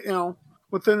found it.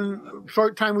 Within a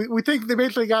short time, we think they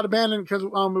basically got abandoned because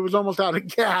it was almost out of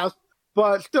gas.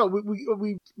 But still,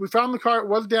 we found the car. It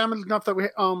was damaged enough that we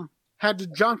had to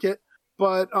junk it,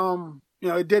 but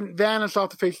it didn't vanish off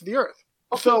the face of the earth.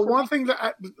 So one thing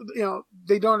that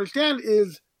they don't understand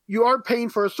is you are paying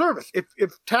for a service.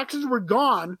 If taxes were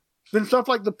gone, then stuff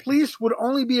like the police would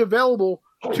only be available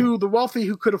to the wealthy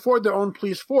who could afford their own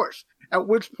police force. At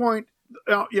which point,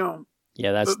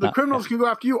 Yeah, the criminals can go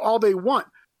after you all they want.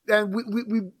 And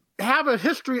we have a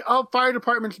history of fire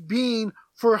departments being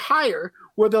for hire,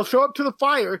 where they'll show up to the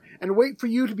fire and wait for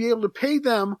you to be able to pay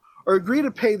them or agree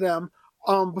to pay them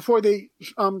before they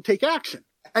take action.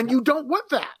 And you don't want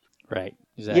that. Right.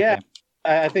 Exactly. Yeah,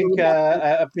 I think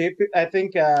there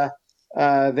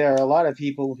are a lot of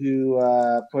people who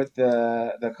put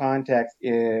the context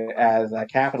as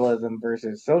capitalism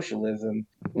versus socialism,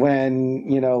 when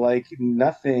like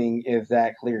nothing is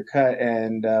that clear cut,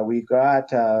 and we've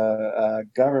got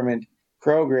government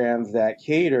programs that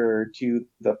cater to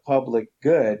the public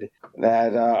good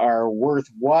that are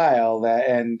worthwhile.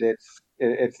 And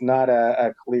it's not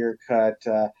a clear cut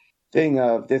thing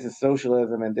of this is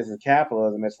socialism and this is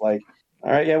capitalism. It's like,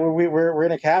 all right, yeah, we're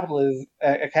in a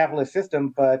capitalist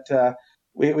system, but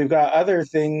we've got other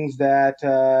things that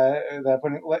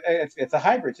it's a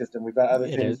hybrid system. We've got other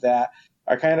things that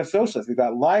are kind of socialist. We've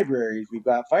got libraries, we've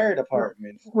got fire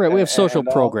departments. Right, we have social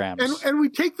programs. And we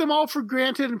take them all for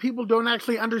granted, and people don't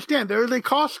actually understand. There is a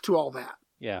cost to all that.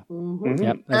 Yeah. Mm-hmm.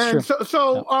 Yep, that's true.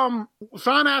 So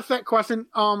Sean asked that question.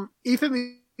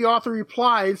 Ethan, the author,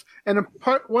 replies, and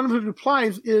one of his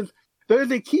replies is, there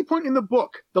is a key point in the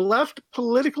book. The less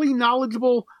politically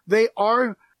knowledgeable they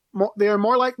are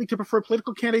more likely to prefer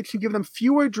political candidates who give them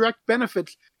fewer direct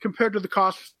benefits compared to the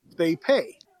costs they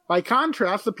pay. By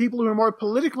contrast, the people who are more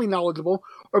politically knowledgeable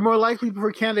are more likely to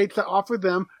prefer candidates that offer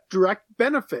them direct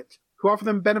benefits, who offer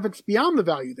them benefits beyond the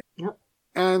value they Yep.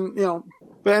 And,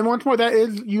 and once more, that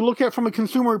is, you look at it from a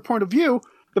consumer point of view,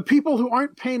 the people who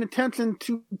aren't paying attention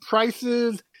to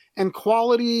prices and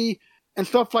quality and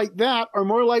stuff like that are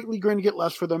more likely going to get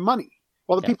less for their money.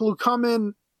 While the people who come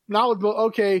in knowledgeable,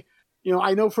 okay,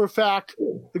 I know for a fact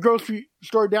the grocery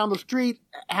store down the street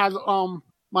has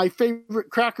my favorite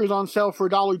crackers on sale for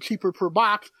 $1 cheaper per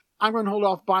box. I'm going to hold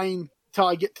off buying till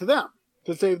I get to them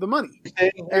to save the money.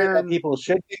 And people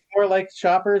should be more like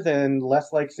shoppers and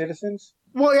less like citizens?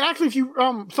 Well, actually, if you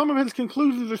some of his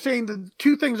conclusions are saying the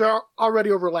two things are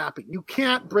already overlapping. You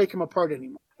can't break them apart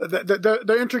anymore.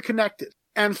 They're interconnected.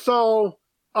 And so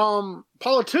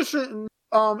politicians,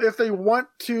 if they want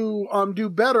to do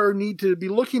better, need to be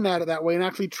looking at it that way and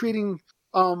actually treating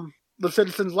the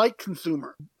citizens like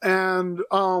consumer. And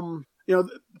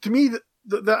to me,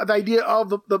 the idea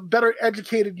of the better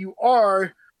educated you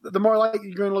are, the more likely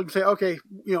you're going to look and say, okay,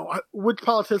 which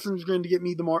politician is going to get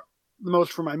me the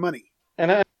most for my money.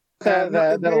 And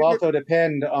that'll also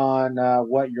depend on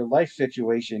what your life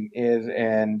situation is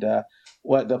and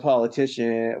what policies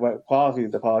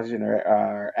the politician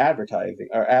are advertising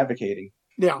or advocating.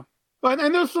 Yeah,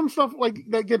 and there's some stuff like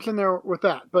that gets in there with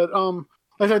that. But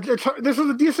like I said, this is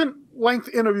a decent length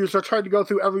interview, so I tried to go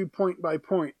through every point by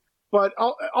point. But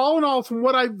all in all, from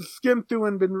what I've skimmed through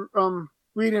and been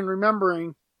reading and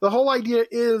remembering, the whole idea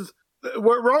is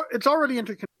it's already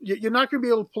interconnected. You're not going to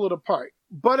be able to pull it apart.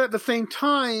 But at the same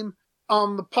time,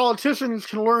 the politicians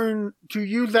can learn to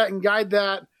use that and guide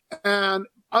that, and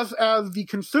us as the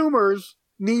consumers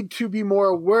need to be more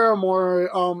aware,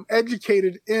 more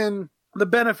educated in the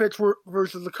benefits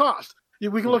versus the cost.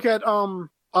 We can look at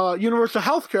universal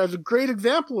healthcare as a great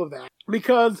example of that,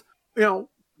 because the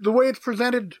way it's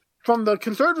presented from the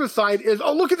conservative side is,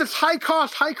 oh, look at this high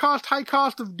cost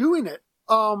of doing it.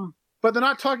 But they're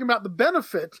not talking about the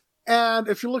benefit. And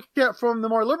if you look at from the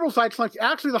more liberal side, it's like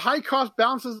actually the high cost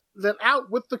balances that out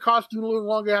with the cost you no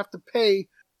longer have to pay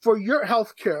for your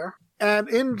health care. And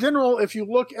in general, if you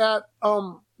look at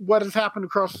what has happened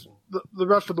across the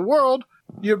rest of the world,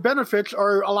 your benefits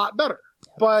are a lot better.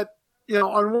 But,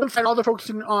 on one side, all they're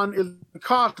focusing on is the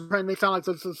cost, trying to make it sound like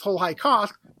there's this whole high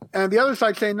cost. And the other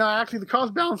side saying, no, actually the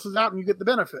cost balances out and you get the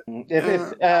benefit.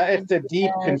 It's a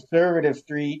deep conservative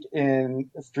streak in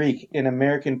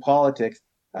American politics.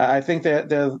 I think that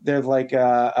there's like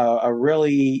a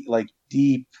really like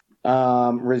deep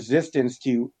resistance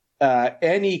to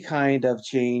any kind of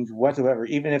change whatsoever,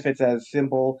 even if it's as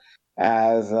simple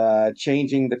as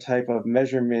changing the type of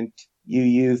measurement you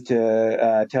use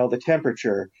to tell the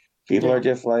temperature. People are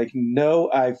just like, no,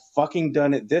 I've fucking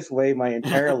done it this way my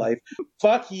entire life.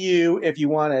 Fuck you if you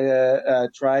want to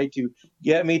try to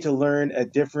get me to learn a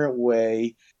different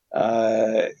way.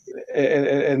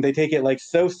 And they take it like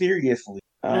so seriously.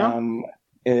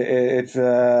 It's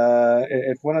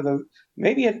one of those.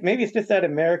 Maybe it's just that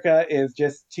America is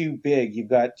just too big. You've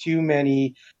got too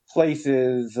many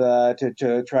places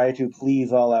to try to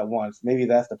please all at once. Maybe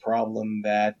that's the problem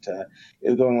that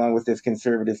is going along with this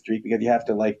conservative streak, because you have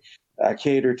to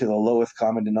cater to the lowest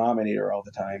common denominator all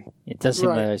the time. It does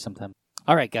seem that way sometimes.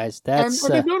 All right, guys, that's.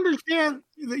 And they don't understand.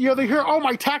 They hear, oh,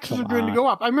 my taxes are going to go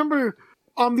up. I remember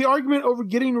the argument over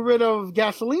getting rid of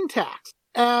gasoline tax.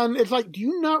 And it's like, do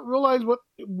you not realize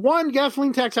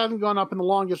gasoline tax hasn't gone up in the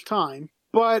longest time,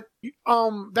 but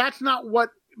that's not what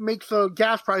makes the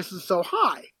gas prices so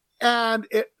high. And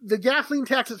the gasoline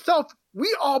tax itself,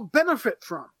 we all benefit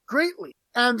from greatly.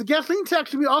 And the gasoline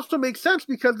tax to me also makes sense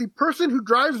because the person who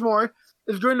drives more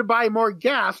is going to buy more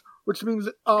gas, which means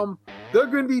they're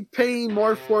going to be paying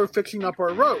more for fixing up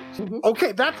our roads. Mm-hmm.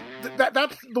 Okay, that's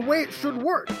the way it should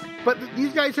work. But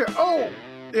these guys say,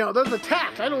 there's a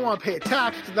tax. I don't want to pay a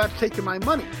tax because that's taking my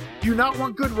money. Do you not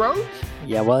want good roads?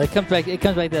 Yeah, well, it comes back to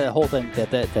the whole thing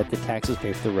that the taxes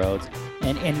pay for the roads,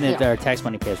 and that our tax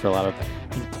money pays for a lot of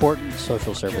important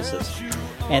social services.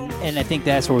 And I think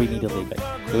that's where we need to leave it.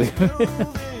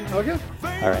 Okay.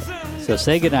 All right. So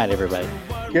say goodnight, everybody.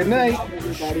 Good night.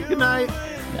 Everybody, good night.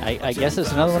 I guess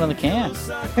it's another one on the can.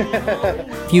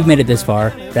 If you've made it this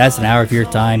far, that's an hour of your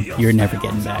time you're never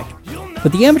getting back.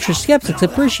 But the Amateur Skeptics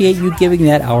appreciate you giving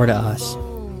that hour to us.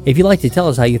 If you'd like to tell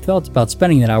us how you felt about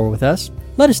spending that hour with us,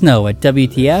 let us know at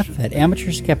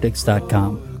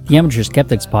WTF@amateurskeptics.com. The Amateur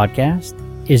Skeptics podcast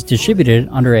is distributed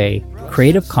under a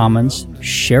Creative Commons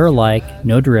Share-alike,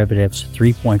 no derivatives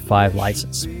 3.5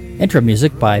 license. Intro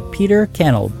music by Peter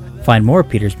Canold. Find more of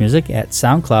Peter's music at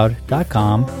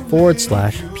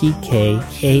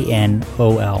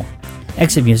soundcloud.com/PKANOL.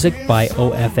 Exit music by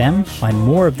OFM. Find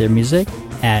more of their music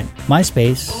at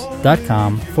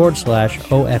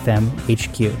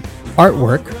myspace.com/OFMHQ.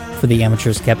 Artwork for the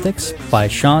Amateur Skeptics by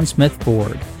Sean Smith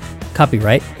Ford.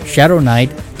 Copyright Shadow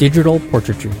Knight Digital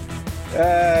Portraiture.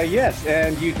 Yes,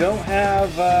 and you don't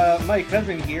have my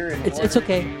cousin here in order it's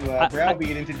okay. to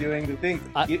browbeat into doing the thing.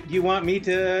 You want me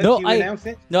to announce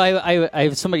it? No, I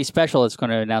have somebody special that's going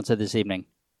to announce it this evening.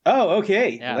 Oh,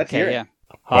 okay. Yeah, Let's hear it. Yeah.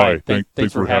 Hi,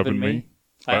 thanks for having me.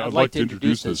 I'd like to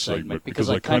introduce this segment because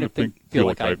I kind of feel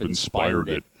like I've inspired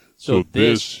it. So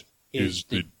this is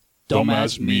the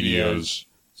Dumbass Media's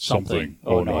something.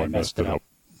 Oh no, I messed it up.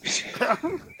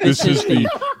 This is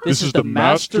the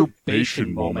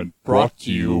masturbation moment brought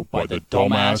to you by the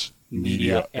Dumbass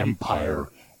Media Empire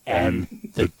and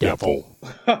the devil.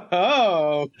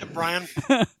 Oh, Brian.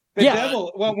 The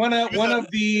devil, one of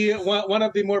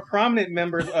the more prominent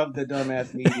members of the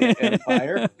Dumbass Media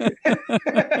Empire.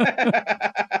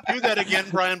 Do that again,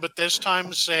 Brian, but this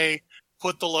time say,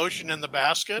 put the lotion in the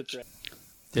basket.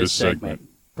 This segment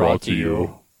brought to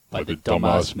you by the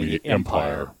Dumbass Media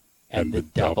Empire and the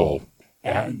devil.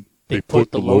 And they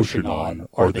put the lotion on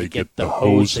or they get the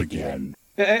hose again.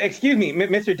 Excuse me,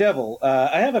 Mr. Devil.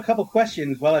 I have a couple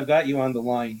questions while I've got you on the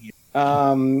line here.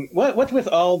 What's with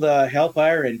all the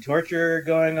hellfire and torture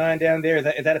going on down there?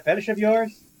 Is that a fetish of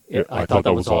yours? I thought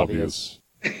that was obvious.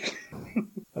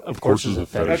 Of course it's a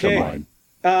fetish of mine.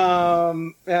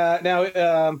 I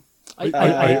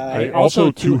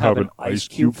also, too, have an ice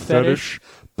cube fetish,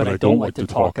 but I don't like to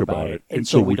talk about it, and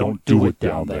so we don't do it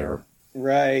down there.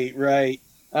 Right.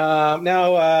 I've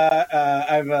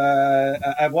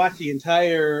watched the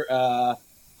entire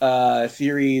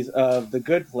series of The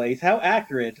Good Place. How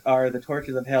accurate are the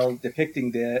tortures of hell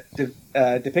depicted there,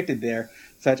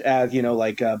 such as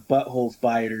butthole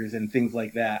spiders and things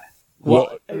like that?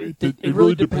 Well, it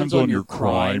really depends on your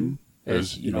crime,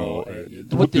 as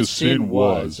what the sin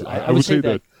was. I would say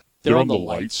that they're on the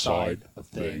light side of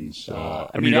things. I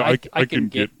can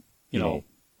get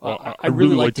I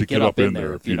really like to get up in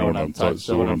there, if you know what I'm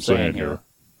saying here.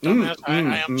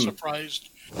 I am surprised.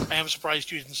 I am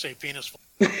surprised you didn't say penis.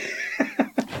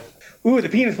 Ooh, the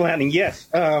penis landing, yes.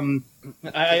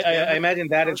 I imagine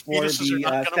that is for the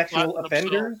sexual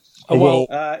offenders.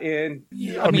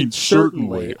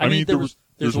 Certainly.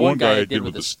 There's one guy I did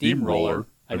with a steamroller.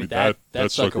 That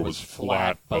sucker was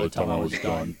flat by the time I was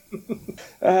done.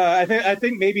 I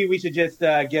think maybe we should just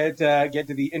get to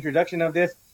the introduction of this.